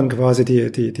da kommt dann quasi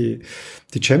die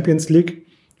Champions League.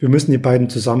 Wir müssen die beiden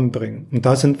zusammenbringen. Und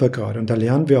da sind wir gerade. Und da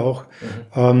lernen wir auch,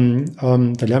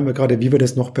 gerade, wie wir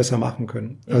das noch besser machen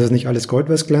können. Also es ist nicht alles Gold,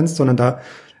 was glänzt, sondern da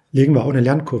legen wir auch eine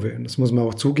Lernkurve hin. Das muss man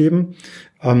auch zugeben.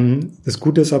 Das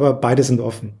Gute ist aber, beide sind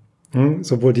offen.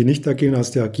 Sowohl die Nicht-Agilen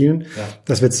als die Agilen,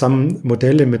 dass wir zusammen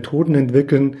Modelle, Methoden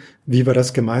entwickeln, wie wir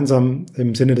das gemeinsam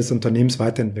im Sinne des Unternehmens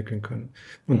weiterentwickeln können.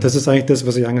 Und das ist eigentlich das,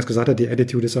 was ich eingangs gesagt habe, die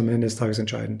Attitude ist am Ende des Tages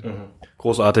entscheidend.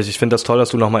 Großartig. Ich finde das toll, dass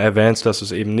du nochmal erwähnst, dass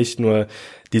es eben nicht nur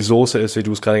die Soße ist, wie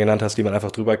du es gerade genannt hast, die man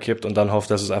einfach drüber kippt und dann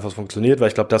hofft, dass es einfach funktioniert, weil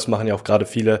ich glaube, das machen ja auch gerade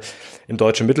viele im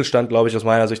deutschen Mittelstand, glaube ich, aus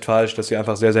meiner Sicht falsch, dass sie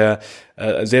einfach sehr,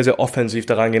 sehr offensiv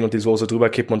daran gehen und die Soße drüber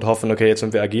kippen und hoffen, okay, jetzt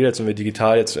sind wir agil, jetzt sind wir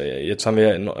digital, jetzt haben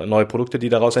wir neue Produkte, die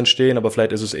daraus entstehen, aber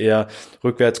vielleicht ist es eher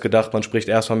rückwärts gedacht, man spricht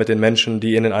erstmal mit den Menschen,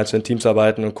 die in den einzelnen Teams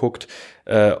arbeiten und guckt,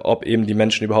 ob eben die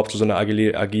Menschen überhaupt zu so einer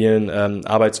agilen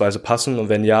Arbeitsweise passen, und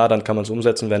wenn ja, dann kann man es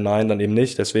umsetzen, wenn nein, dann eben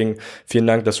nicht. Deswegen vielen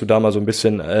Dank, dass du da mal so ein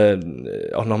bisschen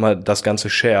auch nochmal das Ganze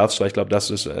schärfst, weil ich glaube,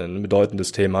 das ist ein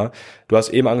bedeutendes Thema. Du hast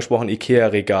eben angesprochen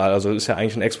IKEA-Regal, also das ist ja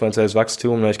eigentlich ein exponentielles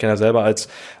Wachstum. Ich kenne ja selber als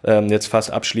jetzt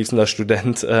fast abschließender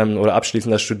Student,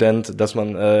 dass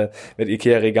man mit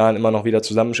IKEA-Regalen immer noch wieder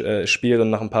zusammenspielt und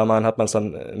nach ein paar Mal hat man es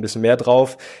dann ein bisschen mehr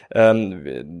drauf.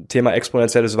 Thema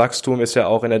exponentielles Wachstum ist ja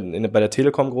auch bei der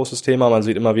Telekom ein großes Thema. Man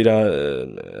sieht immer wieder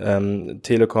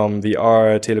Telekom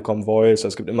VR, Telekom Voice.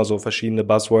 Es gibt immer so verschiedene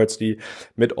Buzzwords, die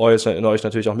mit euch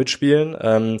natürlich auch mitspielen.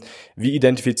 Wie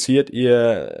identifiziert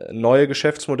ihr neue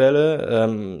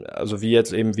Geschäftsmodelle? Also wie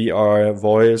jetzt eben VR,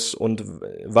 Voice, und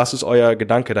was ist euer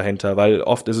Gedanke dahinter? Weil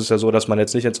oft ist es ja so, dass man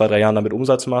jetzt nicht in 2-3 Jahren damit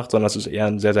Umsatz macht, sondern es ist eher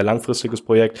ein sehr, sehr langfristiges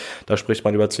Projekt. Da spricht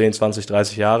man über 10, 20,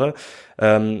 30 Jahre.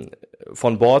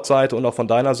 Von Board-Seite und auch von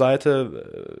deiner Seite,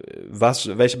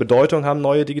 welche Bedeutung haben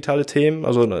neue digitale Themen,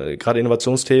 also gerade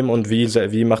Innovationsthemen, und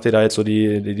wie macht ihr da jetzt so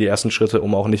die ersten Schritte,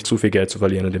 um auch nicht zu viel Geld zu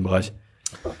verlieren in dem Bereich?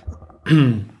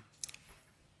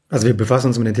 Also wir befassen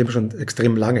uns mit den Themen schon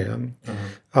extrem lange. Ja.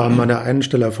 An der einen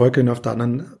Stelle erfolgreich und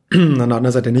an der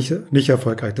anderen Seite nicht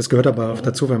erfolgreich. Das gehört aber auch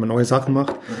dazu, wenn man neue Sachen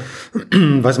macht,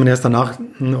 weiß man erst danach,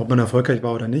 ob man erfolgreich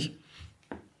war oder nicht.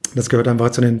 Das gehört einfach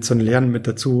zu den Lernen mit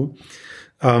dazu.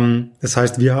 Das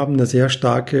heißt, wir haben eine sehr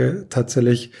starke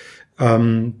tatsächlich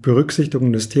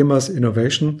Berücksichtigung des Themas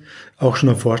Innovation, auch schon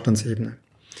auf Vorstandsebene.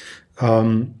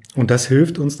 Und das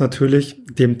hilft uns natürlich,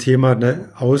 dem Thema eine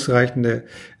ausreichende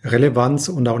Relevanz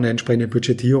und auch eine entsprechende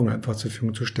Budgetierung einfach zur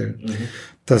Verfügung zu stellen.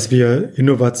 Dass wir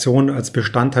Innovation als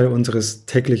Bestandteil unseres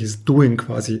tägliches Doing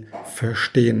quasi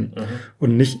verstehen.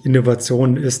 Und nicht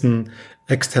Innovation ist ein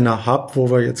externer Hub, wo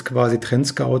wir jetzt quasi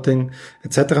Trendscouting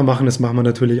etc. machen. Das machen wir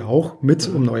natürlich auch mit,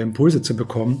 um neue Impulse zu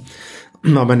bekommen.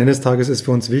 Aber am Ende des Tages ist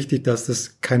für uns wichtig, dass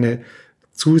das keine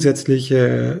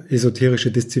zusätzliche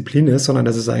esoterische Disziplin ist, sondern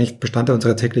dass es eigentlich Bestandteil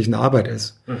unserer täglichen Arbeit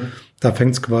ist. Da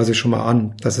fängt es quasi schon mal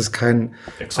an. Das ist kein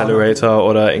Accelerator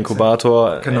oder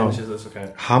Inkubator. Genau. Ist okay.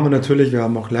 Haben wir natürlich, wir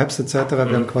haben auch Labs etc. Wir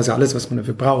haben quasi alles, was man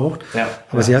dafür braucht. Ja.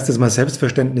 Aber das erste ist mal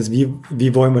Selbstverständnis,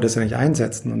 wie wollen wir das eigentlich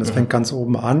einsetzen? Und das fängt ganz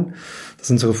oben an,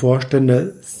 dass unsere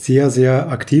Vorstände sehr,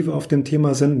 sehr aktiv auf dem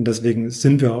Thema sind. Und deswegen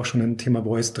sind wir auch schon im Thema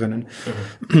Voice drinnen.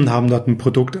 Haben dort ein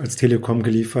Produkt als Telekom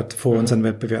geliefert vor unseren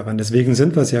Wettbewerbern. Deswegen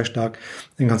sind wir sehr stark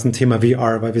im ganzen Thema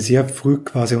VR, weil wir sehr früh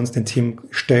quasi uns den Themen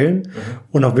stellen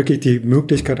und auch wirklich die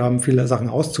Möglichkeit haben, viele Sachen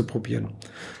auszuprobieren.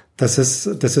 Das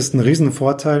ist ein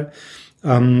Riesenvorteil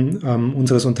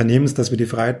unseres Unternehmens, dass wir die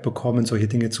Freiheit bekommen, solche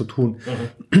Dinge zu tun.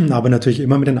 Aber natürlich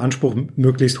immer mit dem Anspruch,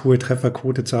 möglichst hohe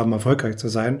Trefferquote zu haben, erfolgreich zu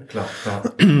sein. Klar.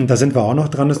 Da sind wir auch noch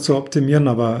dran, das zu optimieren,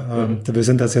 aber wir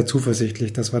sind da sehr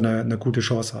zuversichtlich, dass wir eine gute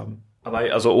Chance haben. Aber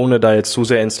also ohne da jetzt zu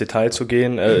sehr ins Detail zu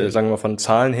gehen, sagen wir von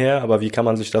Zahlen her, aber wie kann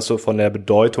man sich das so von der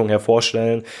Bedeutung her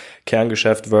vorstellen?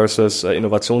 Kerngeschäft versus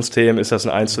Innovationsthemen, ist das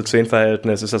ein 1:10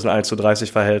 Verhältnis, ist das ein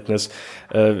 1:30 Verhältnis,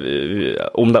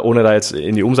 ohne da jetzt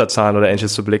in die Umsatzzahlen oder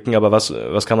Ähnliches zu blicken, aber was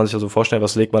kann man sich da so vorstellen,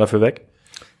 was legt man dafür weg?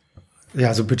 Ja,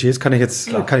 also Budgets kann ich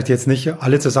dir jetzt nicht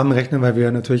alle zusammenrechnen, weil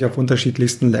wir natürlich auf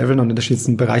unterschiedlichsten Leveln und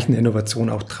unterschiedlichsten Bereichen Innovation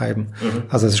auch treiben.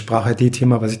 Also das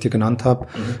Sprach-ID-Thema, was ich dir genannt habe,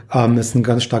 ist ein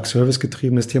ganz stark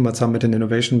servicegetriebenes Thema, zusammen mit dem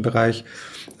Innovation-Bereich.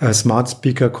 Smart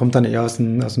Speaker kommt dann eher aus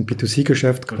dem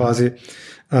B2C-Geschäft quasi,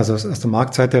 also aus der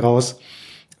Marktseite raus.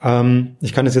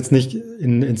 Ich kann es jetzt nicht,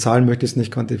 in Zahlen möchte ich es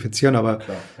nicht quantifizieren, aber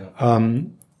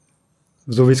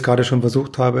so wie ich es gerade schon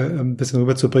versucht habe, ein bisschen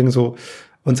rüberzubringen, so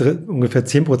ungefähr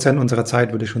 10% unserer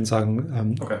Zeit, würde ich schon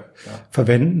sagen,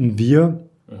 verwenden wir,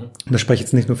 und das spreche ich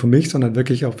jetzt nicht nur für mich, sondern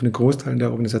wirklich auch für einen Großteil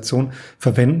der Organisation,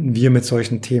 verwenden wir mit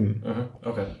solchen Themen.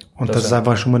 Und das ist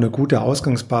einfach schon mal eine gute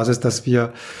Ausgangsbasis, dass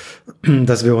wir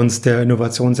uns der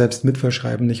Innovation selbst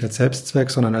mitverschreiben, nicht als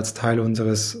Selbstzweck, sondern als Teil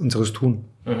unseres Tun.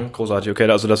 Großartig, okay,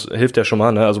 also das hilft ja schon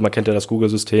mal, ne? Also man kennt ja das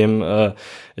Google-System,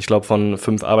 ich glaube von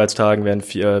 5 Arbeitstagen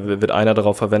wird einer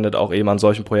darauf verwendet, auch eben an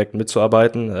solchen Projekten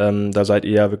mitzuarbeiten. Da seid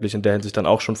ihr ja wirklich in der Hinsicht dann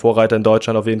auch schon Vorreiter in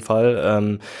Deutschland auf jeden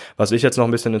Fall. Was ich jetzt noch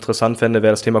ein bisschen interessant fände,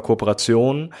 wäre das Thema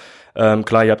Kooperation.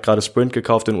 Klar, ihr habt gerade Sprint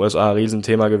gekauft in den USA,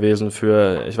 Riesenthema gewesen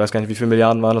für, ich weiß gar nicht, wie viele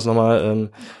Milliarden waren das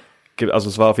nochmal, also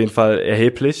es war auf jeden Fall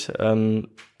erheblich.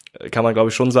 Kann man, glaube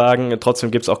ich, schon sagen.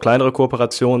 Trotzdem gibt es auch kleinere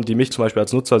Kooperationen, die mich zum Beispiel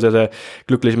als Nutzer sehr, sehr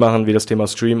glücklich machen, wie das Thema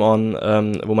Stream On,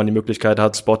 wo man die Möglichkeit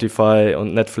hat, Spotify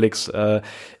und Netflix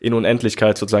in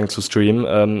Unendlichkeit sozusagen zu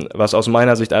streamen, was aus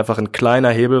meiner Sicht einfach ein kleiner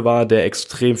Hebel war, der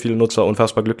extrem viele Nutzer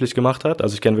unfassbar glücklich gemacht hat.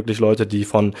 Also ich kenne wirklich Leute, die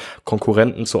von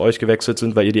Konkurrenten zu euch gewechselt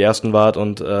sind, weil ihr die Ersten wart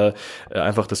und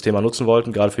einfach das Thema nutzen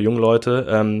wollten, gerade für junge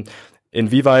Leute.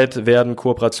 Inwieweit werden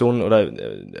Kooperationen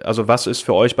also was ist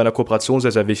für euch bei einer Kooperation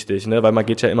sehr, sehr wichtig, ne? Weil man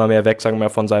geht ja immer mehr weg, sagen wir mal,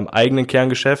 von seinem eigenen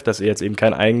Kerngeschäft, dass ihr jetzt eben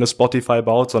kein eigenes Spotify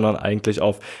baut, sondern eigentlich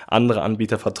auf andere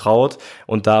Anbieter vertraut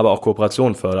und da aber auch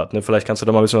Kooperationen fördert, ne? Vielleicht kannst du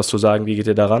da mal ein bisschen was zu sagen, wie geht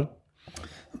ihr daran?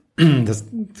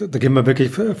 Da gehen wir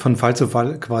wirklich von Fall zu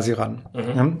Fall quasi ran.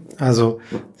 Ja? Also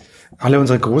alle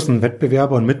unsere großen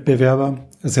Wettbewerber und Mitbewerber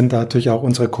sind da natürlich auch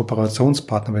unsere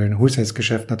Kooperationspartner, weil wir ein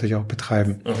Wholesale-Geschäft natürlich auch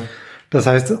betreiben. Das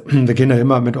heißt, wir gehen da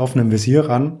immer mit offenem Visier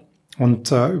ran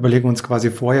und überlegen uns quasi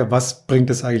vorher, was bringt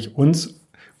es eigentlich uns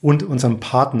und unserem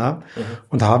Partner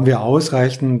und haben wir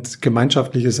ausreichend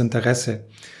gemeinschaftliches Interesse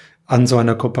an so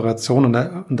einer Kooperation und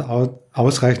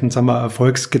ausreichend, sagen wir,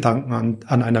 Erfolgsgedanken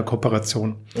an einer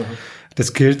Kooperation.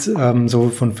 Das gilt so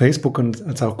von Facebook und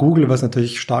als auch Google, was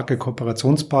natürlich starke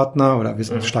Kooperationspartner oder wir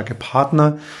sind starke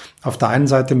Partner auf der einen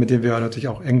Seite, mit denen wir natürlich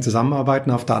auch eng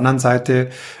zusammenarbeiten, auf der anderen Seite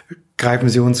greifen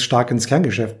sie uns stark ins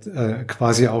Kerngeschäft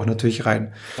quasi auch natürlich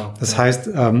rein. Das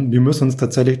heißt, wir müssen uns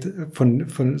tatsächlich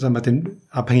sagen wir,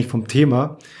 abhängig vom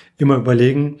Thema immer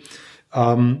überlegen,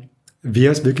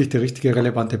 wer ist wirklich der richtige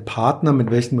relevante Partner, mit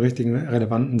welchem richtigen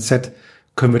relevanten Set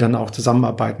können wir dann auch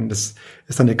zusammenarbeiten. Das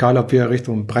ist dann egal, ob wir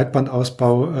Richtung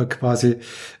Breitbandausbau quasi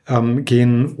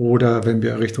gehen oder wenn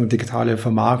wir Richtung digitale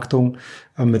Vermarktung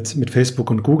mit Facebook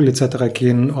und Google etc.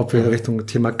 gehen, ob wir Richtung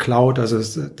Thema Cloud, also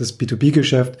das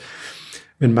B2B-Geschäft,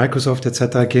 mit Microsoft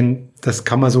etc. gehen, das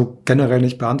kann man so generell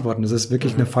nicht beantworten. Das ist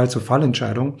wirklich eine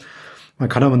Fall-zu-Fall-Entscheidung. Man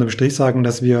kann aber unterm Strich sagen,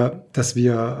 dass wir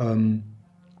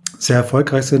sehr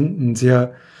erfolgreich sind, ein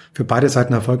sehr für beide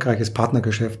Seiten erfolgreiches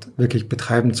Partnergeschäft wirklich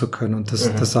betreiben zu können. Und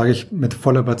das sage ich mit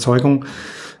voller Überzeugung,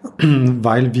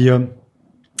 weil wir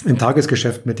im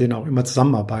Tagesgeschäft mit denen auch immer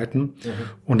zusammenarbeiten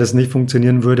und das nicht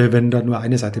funktionieren würde, wenn da nur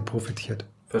eine Seite profitiert.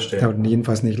 Verstehe. Ja, und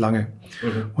jedenfalls nicht lange.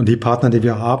 Und die Partner, die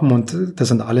wir haben, und das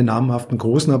sind alle namhaften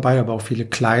Großen dabei, aber auch viele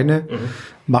kleine,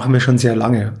 machen wir schon sehr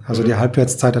lange. Also die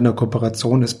Halbwertszeit einer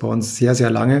Kooperation ist bei uns sehr,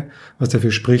 sehr lange, was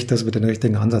dafür spricht, dass wir den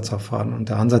richtigen Ansatz erfahren. Und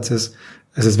der Ansatz ist,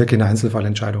 es ist wirklich eine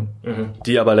Einzelfallentscheidung.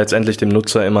 Die aber letztendlich dem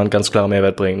Nutzer immer einen ganz klaren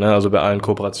Mehrwert bringt, ne? Also bei allen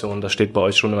Kooperationen, das steht bei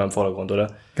euch schon immer im Vordergrund,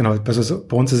 oder? Genau, also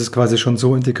bei uns ist es quasi schon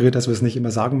so integriert, dass wir es nicht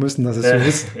immer sagen müssen, dass es so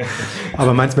ist.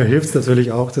 Aber manchmal hilft es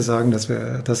natürlich auch zu sagen, dass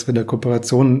wir in der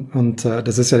Kooperation, und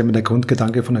das ist ja immer der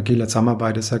Grundgedanke von agiler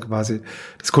Zusammenarbeit, ist ja quasi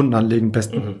das Kundenanliegen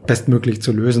bestmöglich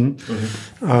zu lösen.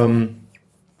 Von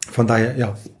daher,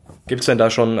 ja. Gibt's denn da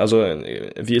schon, also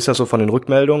wie ist das so von den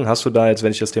Rückmeldungen? Hast du da jetzt,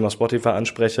 wenn ich das Thema Spotify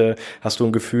anspreche, hast du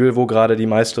ein Gefühl, wo gerade die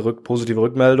meiste positive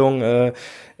Rückmeldung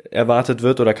erwartet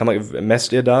wird, oder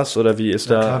messt ihr das, oder wie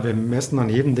ist da? Klar, wir messen an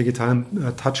jedem digitalen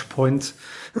Touchpoint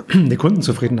die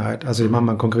Kundenzufriedenheit. Also ich mache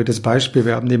mal ein konkretes Beispiel.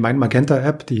 Wir haben die Mein Magenta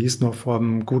App, die hieß noch vor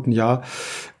einem guten Jahr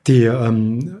die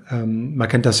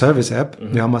Magenta Service App.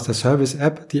 Wir haben aus der Service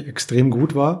App, die extrem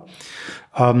gut war,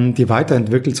 die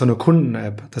weiterentwickelt zu einer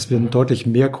Kunden-App, dass wir deutlich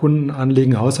mehr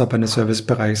Kundenanliegen außerhalb eines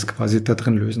Servicebereichs quasi da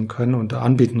drin lösen können und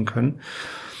anbieten können.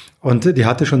 Und die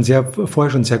hatte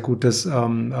vorher schon sehr gutes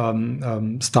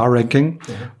Star-Ranking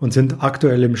und sind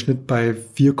aktuell im Schnitt bei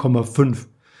 4,5.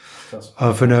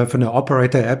 Für eine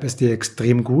Operator-App ist die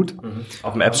extrem gut.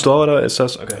 Auf dem App Store oder ist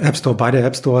das? Okay. App Store, beide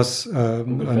App Stores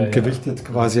gewichtet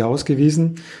quasi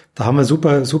ausgewiesen. Da haben wir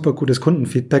super gutes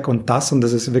Kundenfeedback und das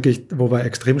ist wirklich, wo wir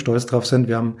extrem stolz drauf sind.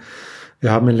 Wir haben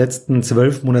in den letzten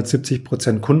 12 Monaten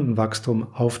 70% Kundenwachstum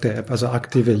auf der App, also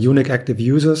Unique Active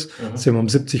Users sind wir um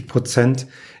 70%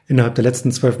 innerhalb der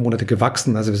letzten 12 Monate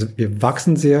gewachsen. Also wir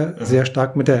wachsen sehr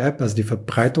stark mit der App, also die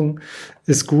Verbreitung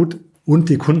ist gut und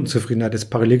die Kundenzufriedenheit ist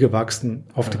parallel gewachsen.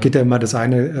 Oft geht ja immer das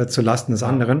eine zu Lasten des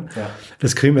anderen. Ja.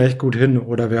 Das kriegen wir echt gut hin.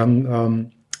 Oder wir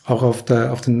haben auch auf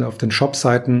den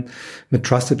Shop-Seiten mit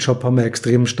Trusted Shop haben wir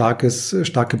extrem starke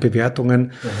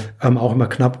Bewertungen, auch immer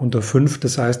knapp unter 5.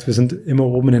 Das heißt, wir sind immer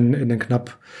oben in den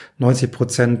knapp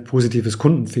 90% positives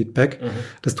Kundenfeedback.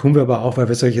 Das tun wir aber auch, weil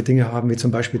wir solche Dinge haben wie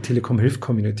zum Beispiel Telekom Hilf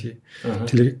Community.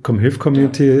 Telekom Hilf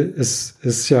Community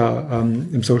ist ja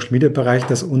im Social Media Bereich,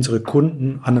 dass unsere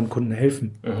Kunden anderen Kunden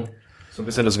helfen. So ein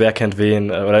bisschen das Wer kennt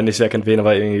wen, oder nicht Wer kennt wen,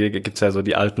 aber irgendwie gibt's ja so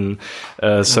die alten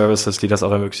Services, die das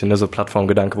auch ermöglichen, ne? So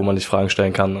Plattformgedanke, wo man sich Fragen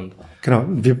stellen kann. Und genau,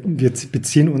 wir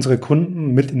beziehen unsere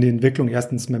Kunden mit in die Entwicklung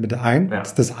erstens mal mit ein, das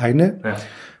ist das eine. Ja.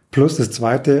 Plus das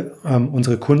zweite,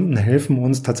 unsere Kunden helfen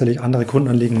uns tatsächlich andere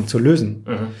Kundenanliegen zu lösen.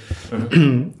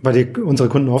 Weil unsere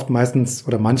Kunden oft meistens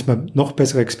oder manchmal noch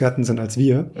bessere Experten sind als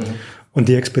wir und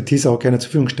die Expertise auch gerne zur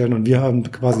Verfügung stellen. Und wir haben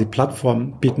quasi die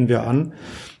Plattform, bieten wir an,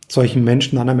 solchen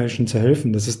Menschen, anderen Menschen zu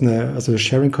helfen. Das ist also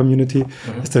Sharing Community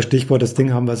ist das Stichwort. Das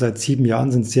Ding haben wir seit 7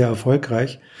 Jahren, sind sehr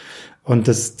erfolgreich. Und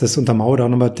das untermauert auch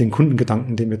nochmal den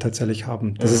Kundengedanken, den wir tatsächlich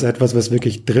haben. Das ist etwas, was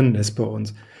wirklich drin ist bei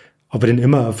uns. Ob wir den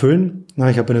immer erfüllen?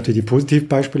 Ich habe ja natürlich die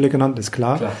Positivbeispiele genannt, ist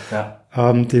klar.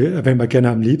 Die erwähnen wir gerne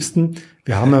am liebsten.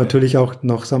 Wir haben natürlich auch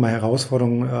noch,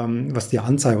 Herausforderungen, was die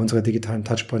Anzahl unserer digitalen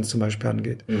Touchpoints zum Beispiel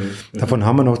angeht. Davon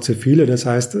haben wir noch zu viele. Das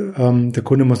heißt, der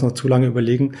Kunde muss noch zu lange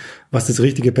überlegen, was das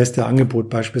richtige, beste Angebot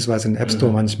beispielsweise im App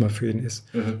Store manchmal für ihn ist.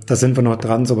 Da sind wir noch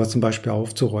dran, sowas zum Beispiel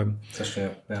aufzuräumen. Verstehe,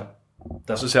 ja.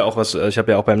 Das ist ja auch was, ich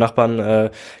habe ja auch beim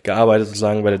Nachbarn gearbeitet,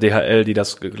 sozusagen bei der DHL, die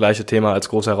das gleiche Thema als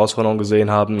große Herausforderung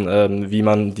gesehen haben, wie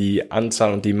man die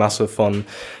Anzahl und die Masse von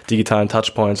digitalen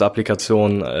Touchpoints,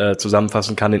 Applikationen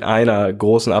zusammenfassen kann in einer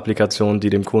großen Applikation,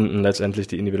 die dem Kunden letztendlich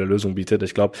die individuelle Lösung bietet.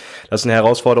 Ich glaube, das ist eine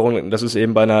Herausforderung, das ist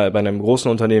eben bei einem großen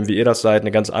Unternehmen, wie ihr das seid,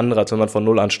 eine ganz andere, als wenn man von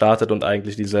Null an startet und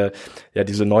eigentlich diese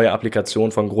neue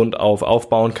Applikation von Grund auf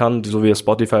aufbauen kann, so wie es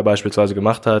Spotify beispielsweise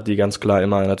gemacht hat, die ganz klar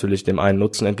immer natürlich dem einen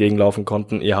Nutzen entgegenlaufen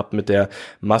konnten. Ihr habt mit der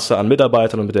Masse an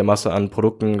Mitarbeitern und mit der Masse an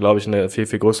Produkten, glaube ich, eine viel,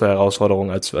 viel größere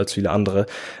Herausforderung als viele andere.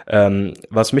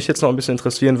 Was mich jetzt noch ein bisschen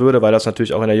interessieren würde, weil das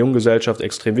natürlich auch in der jungen Gesellschaft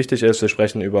extrem wichtig ist. Wir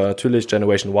sprechen über natürlich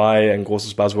Generation Y, ein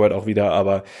großes Buzzword auch wieder,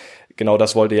 aber genau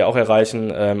das wollt ihr ja auch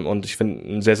erreichen. Und ich finde,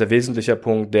 ein sehr, sehr wesentlicher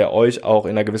Punkt, der euch auch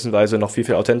in einer gewissen Weise noch viel,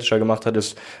 viel authentischer gemacht hat,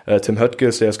 ist Tim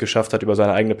Höttges, der es geschafft hat, über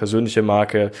seine eigene persönliche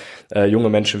Marke junge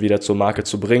Menschen wieder zur Marke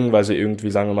zu bringen, weil sie irgendwie,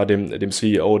 sagen wir mal, dem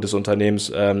CEO des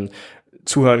Unternehmens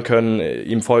zuhören können,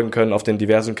 ihm folgen können auf den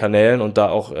diversen Kanälen und da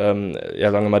auch, sagen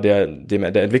wir mal, der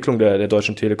Entwicklung der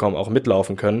Deutschen Telekom auch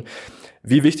mitlaufen können.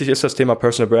 Wie wichtig ist das Thema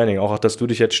Personal Branding? Auch, dass du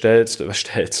dich jetzt stellst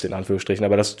in Anführungsstrichen,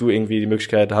 aber dass du irgendwie die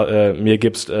Möglichkeit mir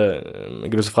gibst,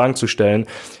 gewisse Fragen zu stellen.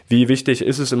 Wie wichtig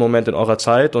ist es im Moment in eurer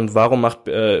Zeit und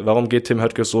warum geht Tim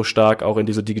Höttges so stark auch in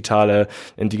digitale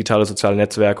soziale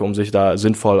Netzwerke, um sich da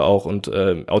sinnvoll auch und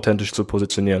authentisch zu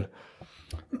positionieren?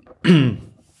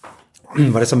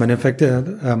 Weil das am Ende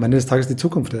des Tages die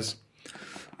Zukunft ist.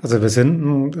 Also wir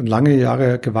sind ein lange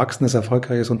Jahre gewachsenes,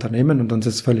 erfolgreiches Unternehmen und uns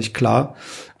ist völlig klar,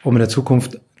 um in der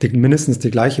Zukunft mindestens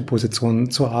die gleiche Position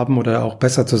zu haben oder auch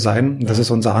besser zu sein, und das ist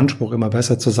unser Anspruch, immer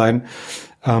besser zu sein,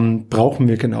 brauchen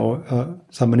wir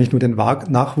sagen wir nicht nur den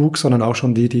Nachwuchs, sondern auch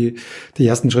schon die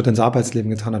ersten Schritte ins Arbeitsleben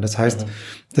getan haben. Das heißt,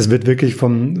 das wird wirklich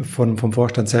vom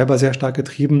Vorstand selber sehr stark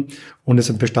getrieben und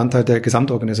ist ein Bestandteil der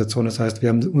Gesamtorganisation. Das heißt, wir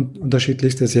haben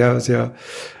unterschiedlichste, sehr, sehr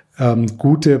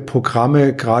gute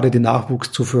Programme, gerade den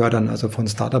Nachwuchs zu fördern, also von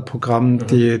Startup-Programmen,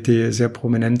 die sehr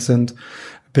prominent sind,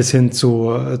 bis hin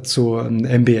zu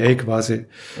MBA quasi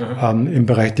im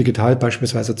Bereich digital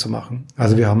beispielsweise zu machen.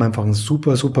 Also wir haben einfach ein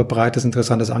super, super breites,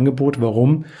 interessantes Angebot.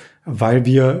 Warum? Weil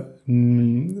wir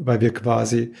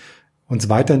quasi uns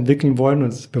weiterentwickeln wollen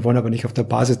und wir wollen aber nicht auf der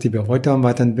Basis, die wir heute haben,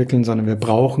 weiterentwickeln, sondern wir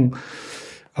brauchen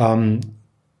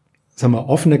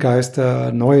offene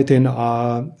Geister, neue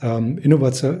DNA,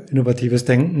 innovatives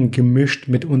Denken gemischt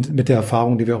mit der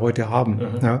Erfahrung, die wir heute haben.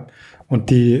 Ja.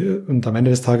 Und am Ende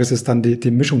des Tages ist dann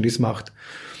die Mischung, die es macht.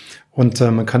 Und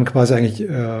man kann quasi eigentlich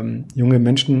junge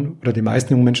Menschen oder die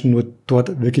meisten jungen Menschen nur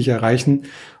dort wirklich erreichen,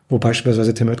 wo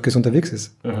beispielsweise Tim Höttges unterwegs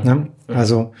ist. Ne?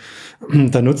 Also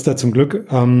da nutzt er zum Glück,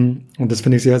 und das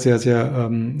finde ich sehr, sehr, sehr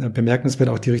bemerkenswert,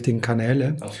 auch die richtigen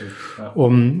Kanäle. Absolut, ja.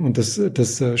 Und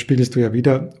das spiegelst du ja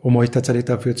wieder, um euch tatsächlich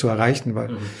dafür zu erreichen, weil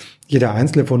jeder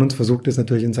Einzelne von uns versucht es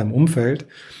natürlich in seinem Umfeld.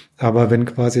 Aber wenn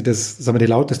quasi die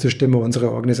lauteste Stimme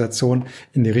unserer Organisation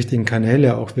in die richtigen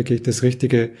Kanäle auch wirklich die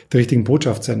richtigen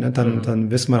Botschaft sendet,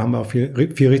 dann wissen wir, haben wir auch viel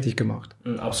richtig gemacht.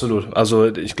 Absolut. Also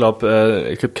ich glaube,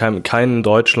 es gibt keinen in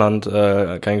Deutschland,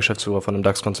 keinen Geschäftsführer von einem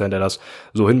DAX-Konzern, der das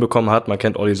so hinbekommen hat. Man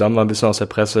kennt Olli Samba ein bisschen aus der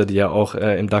Presse, die ja auch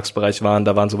im DAX-Bereich waren.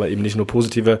 Da waren es aber eben nicht nur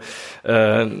positive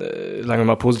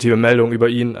Meldungen über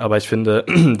ihn. Aber ich finde,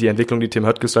 die Entwicklung, die Tim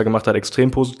Höttges da gemacht hat, extrem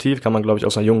positiv. Kann man, glaube ich,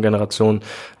 aus einer jungen Generation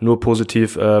nur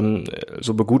positiv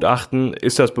so begutachten.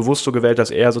 Ist das bewusst so gewählt, dass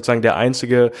er sozusagen der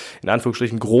einzige, in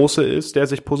Anführungsstrichen, Große ist, der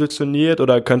sich positioniert?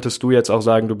 Oder könntest du jetzt auch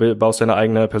sagen, du baust deine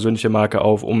eigene persönliche Marke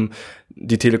auf, um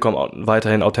die Telekom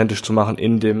weiterhin authentisch zu machen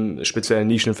in dem speziellen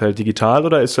Nischenfeld digital?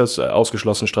 Oder ist das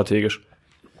ausgeschlossen strategisch?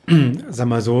 Sag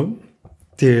mal so,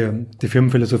 die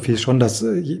Firmenphilosophie ist schon, dass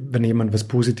wenn jemand was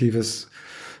Positives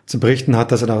zu berichten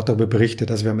hat, dass er auch darüber berichtet.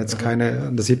 Also wir haben jetzt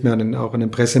das sieht man auch in den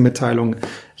Pressemitteilungen,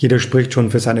 jeder spricht schon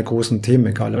für seine großen Themen,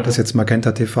 egal ob das jetzt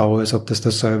Magenta TV ist, ob das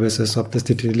Service ist, ob das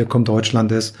die Telekom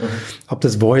Deutschland ist, ob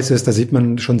das Voice ist, da sieht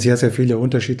man schon sehr, sehr viele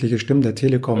unterschiedliche Stimmen der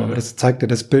Telekom, aber das zeigt ja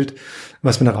das Bild,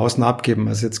 was wir nach außen abgeben.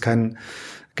 Also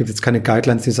gibt jetzt keine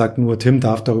Guidelines, die sagt, nur Tim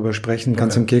darf darüber sprechen,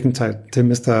 ganz im Gegenteil.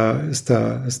 Tim ist der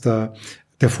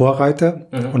Vorreiter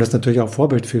und ist natürlich auch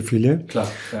Vorbild für viele. Klar,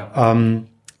 ja.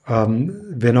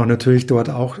 Wer noch natürlich dort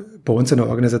auch bei uns in der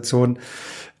Organisation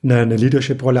eine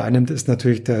Leadership-Rolle einnimmt, ist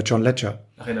natürlich der John Ledger.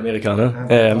 Ach, in Amerika,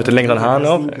 ne? Mit den längeren Haaren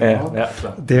auch. Genau. Ja,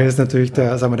 klar. Der ist natürlich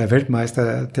der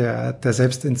Weltmeister der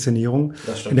Selbstinszenierung.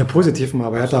 In der positiven,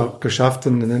 aber er hat auch geschafft,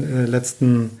 in den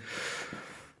letzten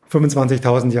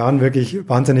 25.000 Jahren wirklich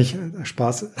wahnsinnig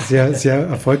Spaß, sehr, sehr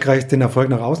erfolgreich den Erfolg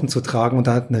nach außen zu tragen, und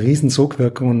da hat eine riesen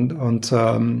Sogwirkung und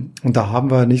da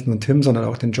haben wir nicht nur Tim, sondern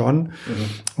auch den John,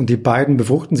 und die beiden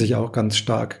befruchten sich auch ganz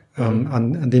stark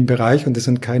an dem Bereich, und das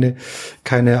sind keine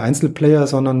Einzelplayer,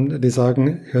 sondern die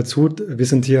sagen, hör zu, wir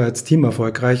sind hier als Team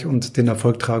erfolgreich und den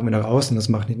Erfolg tragen wir nach außen. Das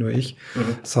macht nicht nur ich,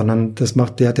 sondern das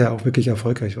macht der auch wirklich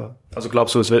erfolgreich war. Also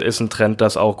glaubst du, es ist ein Trend,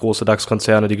 dass auch große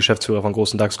DAX-Konzerne, die Geschäftsführer von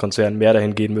großen DAX-Konzernen mehr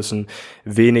dahin gehen müssen,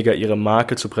 weniger ihre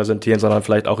Marke zu präsentieren, sondern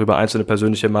vielleicht auch über einzelne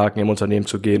persönliche Marken im Unternehmen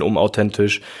zu gehen, um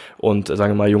authentisch und,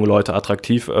 sagen wir mal, junge Leute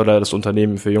attraktiv oder das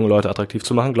Unternehmen für junge Leute attraktiv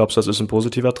zu machen? Glaubst du, das ist ein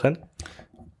positiver Trend?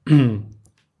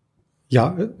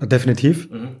 Ja, definitiv.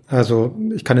 Also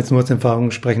ich kann jetzt nur aus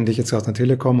Erfahrungen sprechen, die ich jetzt aus der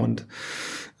Telekom und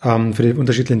für die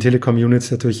unterschiedlichen Telekom-Units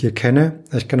natürlich hier kenne.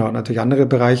 Ich kenne auch natürlich andere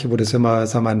Bereiche, wo das immer,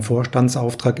 sagen wir, ein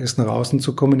Vorstandsauftrag ist, nach außen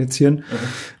zu kommunizieren.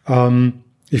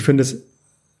 Ich finde es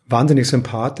wahnsinnig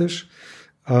sympathisch,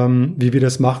 wie wir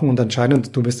das machen, und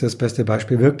anscheinend, du bist das beste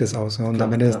Beispiel, wirkt es aus. Und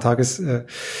am Ende des Tages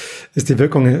ist die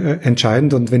Wirkung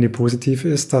entscheidend, und wenn die positiv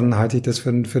ist, dann halte ich das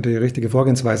für die richtige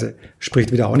Vorgehensweise.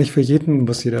 Spricht wieder auch nicht für jeden,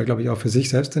 muss jeder, glaube ich, auch für sich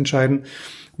selbst entscheiden.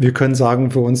 Wir können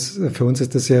sagen, für uns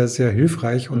ist das sehr, sehr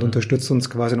hilfreich und unterstützt uns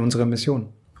quasi in unserer Mission.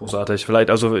 Großartig.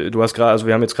 Vielleicht, also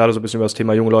wir haben jetzt gerade so ein bisschen über das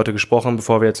Thema junge Leute gesprochen,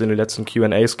 bevor wir jetzt in die letzten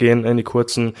Q&As gehen, in die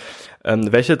kurzen.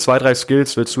 Welche 2, 3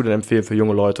 Skills willst du denn empfehlen für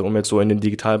junge Leute, um jetzt so in den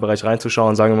Digitalbereich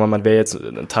reinzuschauen? Sagen wir mal, man wäre jetzt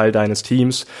ein Teil deines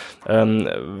Teams.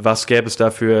 Was gäbe es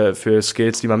da für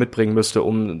Skills, die man mitbringen müsste,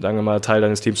 um, sagen wir mal, Teil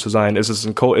deines Teams zu sein?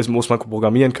 Muss man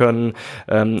programmieren können?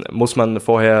 Muss man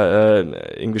vorher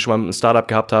irgendwie schon mal ein Startup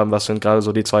gehabt haben? Was sind gerade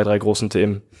so die 2, 3 großen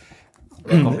Themen?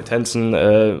 Kompetenzen,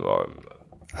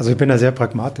 Also ich bin da sehr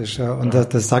pragmatisch, ja, und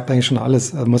das sagt eigentlich schon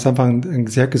alles. Man muss einfach einen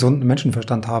sehr gesunden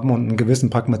Menschenverstand haben und einen gewissen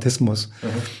Pragmatismus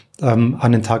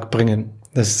an den Tag bringen.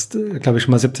 Das ist, glaube ich,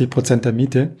 schon mal 70% der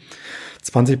Miete.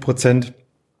 20%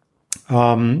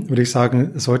 würde ich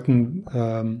sagen,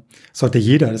 sollte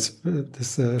jeder, das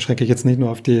schränke ich jetzt nicht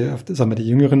nur auf die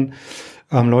jüngeren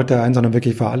Leute ein, sondern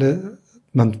wirklich für alle.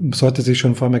 Man sollte sich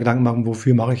schon vorher mal Gedanken machen,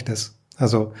 wofür mache ich das?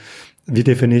 Also wie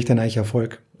definiere ich denn eigentlich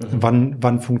Erfolg?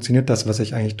 Wann funktioniert das, was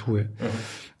ich eigentlich tue?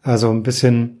 Also ein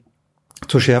bisschen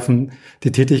zu schärfen,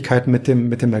 die Tätigkeiten mit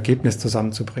dem Ergebnis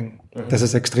zusammenzubringen. Das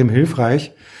ist extrem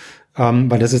hilfreich,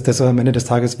 weil das ist das am Ende des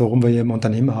Tages, warum wir hier im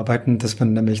Unternehmen arbeiten, dass wir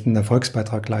nämlich einen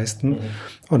Erfolgsbeitrag leisten.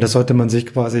 Und das sollte man sich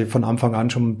quasi von Anfang an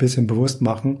schon ein bisschen bewusst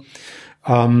machen.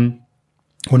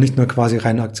 Und nicht nur quasi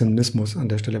reinen Aktionismus an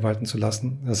der Stelle walten zu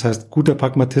lassen. Das heißt, guter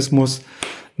Pragmatismus,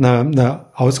 eine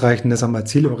ausreichende, sagen wir mal,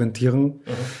 Zielorientierung,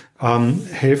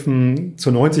 helfen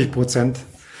zu 90%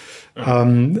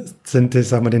 sind,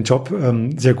 sagen wir, den Job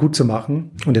sehr gut zu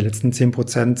machen. Und die letzten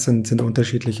 10% sind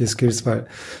unterschiedliche Skills, weil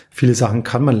viele Sachen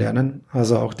kann man lernen.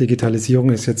 Also auch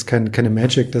Digitalisierung ist jetzt keine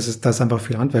Magic, da ist einfach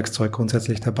viel Handwerkszeug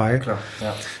grundsätzlich dabei. Klar,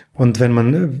 ja. Und wenn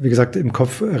man, wie gesagt, im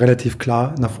Kopf relativ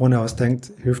klar nach vorne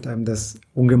ausdenkt, hilft einem das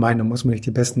ungemein. Da muss man nicht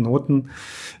die besten Noten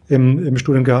im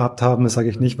Studium gehabt haben. Das sage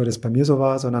ich nicht, weil das bei mir so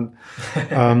war, sondern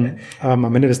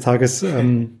am Ende des Tages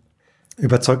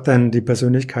überzeugt einen die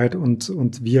Persönlichkeit und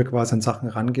wie er quasi an Sachen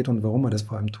rangeht und warum er das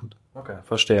vor allem tut. Okay,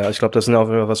 verstehe. Ich glaube, das sind auch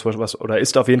was oder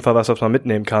ist auf jeden Fall was man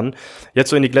mitnehmen kann. Jetzt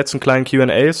so in die letzten kleinen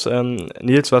Q&As.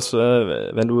 Nils,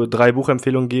 wenn du 3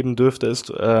 Buchempfehlungen geben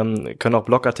dürftest, können auch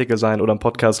Blogartikel sein oder ein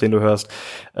Podcast, den du hörst,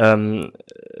 dann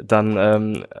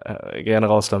gerne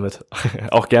raus damit.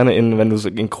 Auch gerne wenn du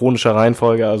in chronischer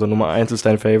Reihenfolge, also Nummer 1 ist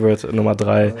dein Favorite, Nummer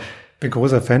 3. Ich bin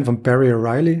großer Fan von Barry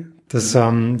O'Reilly.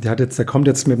 Der kommt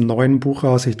jetzt mit einem neuen Buch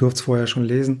raus. Ich durfte es vorher schon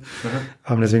lesen.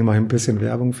 Deswegen mache ich ein bisschen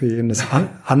Werbung für ihn. Das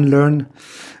Unlearn.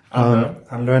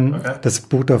 Unlearn. Okay. Das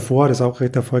Buch davor, das ist auch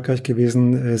recht erfolgreich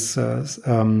gewesen, ist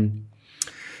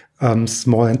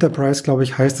Small Enterprise, glaube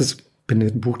ich, heißt es. Bin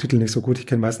den Buchtitel nicht so gut. Ich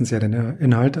kenne meistens ja den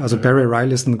Inhalt. Also Barry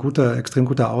O'Reilly ist ein extrem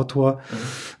guter Autor,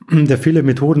 der viele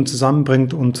Methoden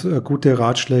zusammenbringt und gute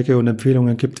Ratschläge und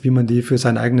Empfehlungen gibt, wie man die für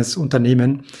sein eigenes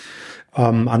Unternehmen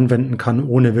anwenden kann,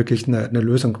 ohne wirklich eine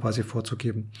Lösung quasi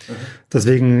vorzugeben.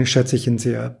 Deswegen schätze ich ihn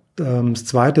sehr. Das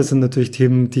Zweite sind natürlich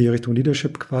Themen, die Richtung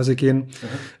Leadership quasi gehen.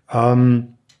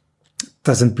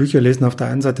 Da sind Bücher lesen auf der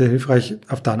einen Seite hilfreich,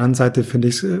 auf der anderen Seite finde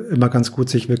ich es immer ganz gut,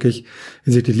 sich wirklich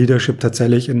hinsichtlich Leadership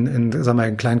tatsächlich in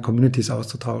kleinen Communities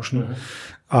auszutauschen.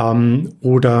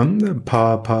 Oder ein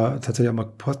paar tatsächlich auch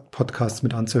mal Podcasts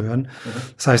mit anzuhören.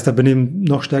 Das heißt, da bin ich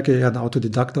noch stärker eher ein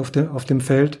Autodidakt auf dem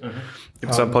Feld.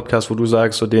 Gibt es einen Podcast, wo du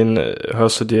sagst, den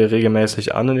hörst du dir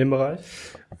regelmäßig an in dem Bereich?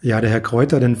 Ja, der Herr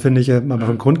Kräuter, den finde ich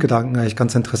vom Grundgedanken eigentlich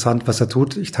ganz interessant, was er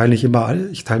tut. Ich teile nicht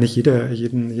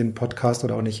jeden Podcast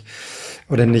oder nicht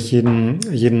jeden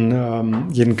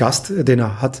Gast, den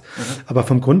er hat. Aber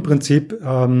vom Grundprinzip,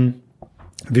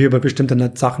 wie er über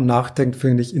bestimmte Sachen nachdenkt,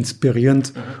 finde ich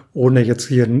inspirierend, ohne jetzt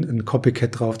hier ein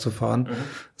Copycat drauf zu fahren,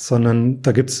 sondern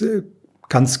da gibt's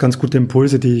ganz, ganz gute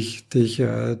Impulse, die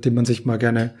man sich mal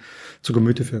gerne zu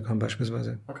Gemüte führen kann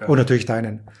beispielsweise. Okay. Und natürlich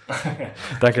deinen.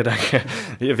 Danke.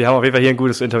 Wir haben auf jeden Fall hier ein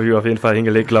gutes Interview auf jeden Fall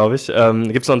hingelegt, glaube ich.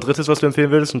 Gibt es noch ein drittes, was du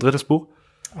empfehlen würdest? Ein drittes Buch?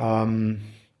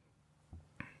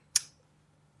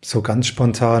 So ganz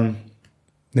spontan.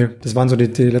 Nee, das waren so die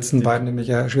letzten beiden, die mich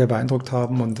ja schwer beeindruckt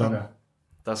haben. Und dann. Okay.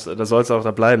 Das soll es auch da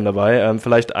bleiben dabei.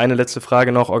 Vielleicht eine letzte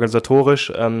Frage noch,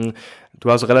 organisatorisch. Du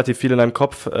hast relativ viel in deinem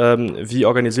Kopf. Wie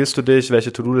organisierst du dich?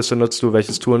 Welche To-Do-Liste nutzt du?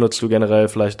 Welches Tool nutzt du generell?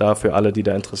 Vielleicht da für alle, die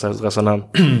da Interesse haben.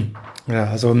 Ja,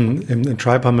 also im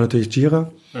Tribe haben wir natürlich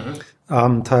Jira.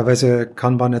 Teilweise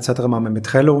Kanban etc. machen wir mit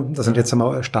Trello. Das sind jetzt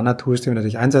einmal Standard-Tools, die wir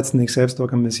natürlich einsetzen. Ich selbst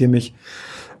organisiere mich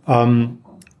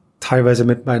teilweise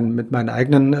mit meinen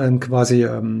eigenen quasi.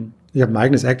 Ich habe ein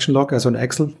eigenes Action-Log, also ein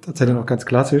Excel, tatsächlich noch ganz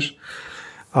klassisch.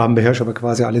 Beherrsche aber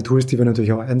quasi alle Tools, die wir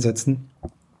natürlich auch einsetzen.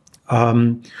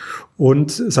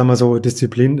 Und sagen wir so,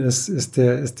 Disziplin ist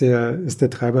der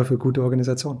Treiber für gute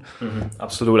Organisation.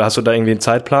 Absolut. Hast du da irgendwie einen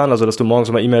Zeitplan, also dass du morgens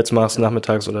immer E-Mails machst,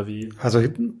 nachmittags oder wie? Also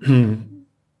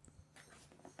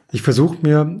ich versuche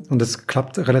mir, und das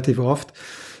klappt relativ oft,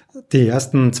 die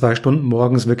ersten 2 Stunden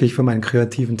morgens wirklich für meinen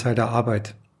kreativen Teil der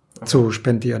Arbeit zu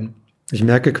spendieren. Ich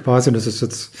merke quasi, und das ist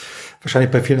jetzt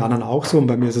wahrscheinlich bei vielen anderen auch so, und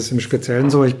bei mir ist es im Speziellen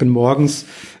so, ich bin morgens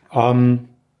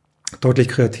deutlich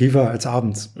kreativer als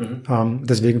abends.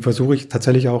 Deswegen versuche ich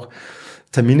tatsächlich auch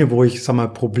Termine, wo ich,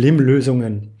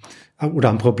 Problemlösungen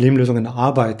oder an Problemlösungen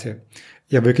arbeite,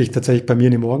 ja wirklich tatsächlich bei mir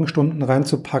in die Morgenstunden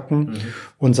reinzupacken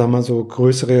und so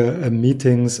größere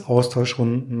Meetings,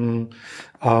 Austauschrunden,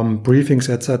 Briefings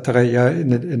etc. eher in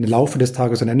den Laufe des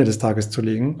Tages und Ende des Tages zu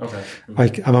legen. Okay.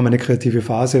 Weil ich einmal meine kreative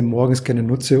Phase morgens gerne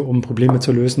nutze, um Probleme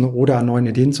zu lösen oder an neuen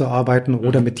Ideen zu arbeiten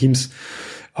oder mit Teams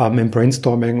im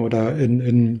Brainstorming oder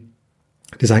in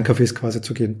Designcafés quasi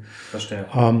zu gehen. Verstehe.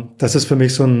 Das ist für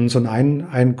mich so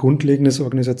ein grundlegendes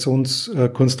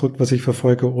Organisationskonstrukt, was ich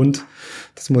verfolge. Und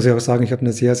das muss ich auch sagen, ich habe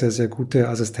eine sehr, sehr, sehr gute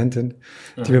Assistentin,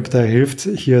 die mir da hilft,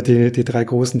 hier die 3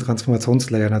 großen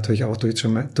Transformationslayer natürlich auch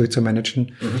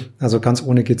durchzumanagen. Also ganz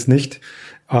ohne geht's nicht.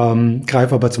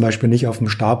 Greife aber zum Beispiel nicht auf den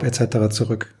Stab etc.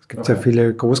 zurück. Es gibt sehr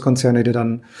viele Großkonzerne, die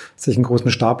dann sich einen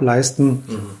großen Stab leisten.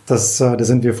 Da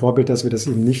sind wir Vorbild, dass wir das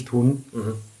eben nicht tun.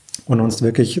 Und uns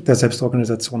wirklich der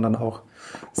Selbstorganisation dann auch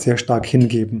sehr stark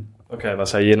hingeben. Okay,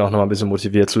 was ja jeden auch nochmal ein bisschen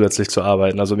motiviert, zusätzlich zu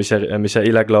arbeiten. Also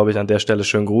Michaela, glaube ich, an der Stelle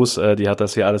schönen Gruß. Die hat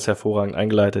das hier alles hervorragend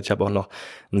eingeleitet. Ich habe auch noch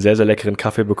einen sehr, sehr leckeren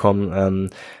Kaffee bekommen.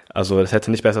 Also das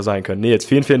hätte nicht besser sein können. Nils,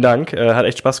 vielen, vielen Dank. Hat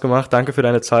echt Spaß gemacht. Danke für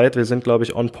deine Zeit. Wir sind, glaube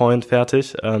ich, on point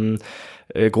fertig.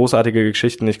 Großartige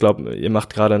Geschichten. Ich glaube, ihr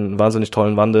macht gerade einen wahnsinnig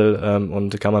tollen Wandel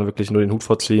und kann man wirklich nur den Hut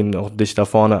vorziehen, auch dich da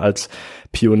vorne als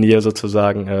Pionier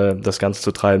sozusagen das Ganze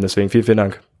zu treiben. Deswegen vielen, vielen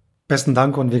Dank. Besten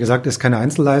Dank und wie gesagt, ist keine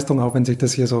Einzelleistung, auch wenn sich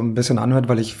das hier so ein bisschen anhört,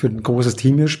 weil ich für ein großes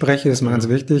Team hier spreche, ist mir ganz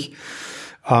wichtig.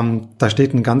 Da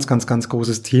steht ein ganz, ganz, ganz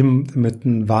großes Team mit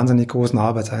einem wahnsinnig großen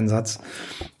Arbeitseinsatz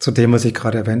zu dem, was ich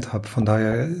gerade erwähnt habe. Von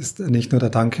daher ist nicht nur der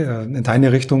Dank in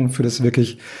deine Richtung für das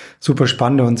wirklich super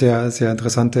spannende und sehr, sehr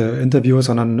interessante Interview,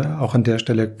 sondern auch an der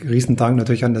Stelle riesen Dank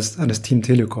natürlich an das Team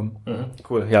Telekom.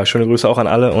 Cool. Ja, schöne Grüße auch an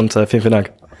alle und vielen, vielen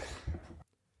Dank.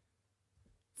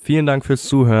 Vielen Dank fürs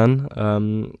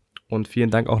Zuhören. Und vielen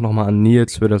Dank auch nochmal an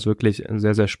Nils für das wirklich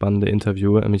sehr, sehr spannende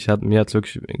Interview. Mir hat's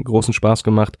wirklich großen Spaß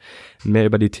gemacht, mehr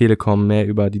über die Telekom, mehr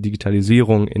über die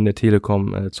Digitalisierung in der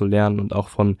Telekom zu lernen und auch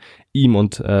von ihm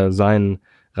und seinen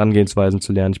Herangehensweisen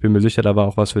zu lernen. Ich bin mir sicher, da war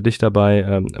auch was für dich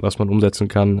dabei, was man umsetzen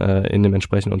kann in dem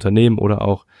entsprechenden Unternehmen oder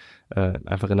auch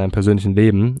einfach in einem persönlichen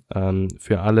Leben.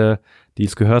 Für alle, die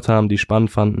es gehört haben, die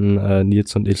spannend fanden,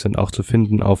 Nils und ich sind auch zu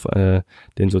finden auf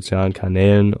den sozialen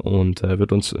Kanälen und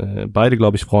wird uns beide,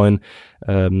 glaube ich, freuen,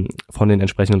 von den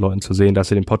entsprechenden Leuten zu sehen,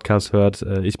 dass ihr den Podcast hört.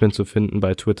 Ich bin zu finden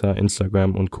bei Twitter,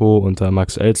 Instagram und Co. unter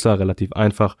Max Elster, relativ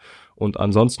einfach. Und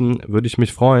ansonsten würde ich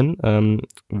mich freuen,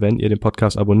 wenn ihr den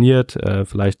Podcast abonniert,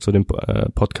 vielleicht zu dem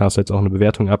Podcast jetzt auch eine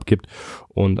Bewertung abgibt.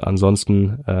 Und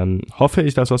ansonsten hoffe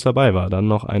ich, dass was dabei war. Dann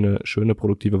noch eine schöne,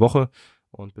 produktive Woche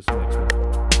und bis zum nächsten Mal.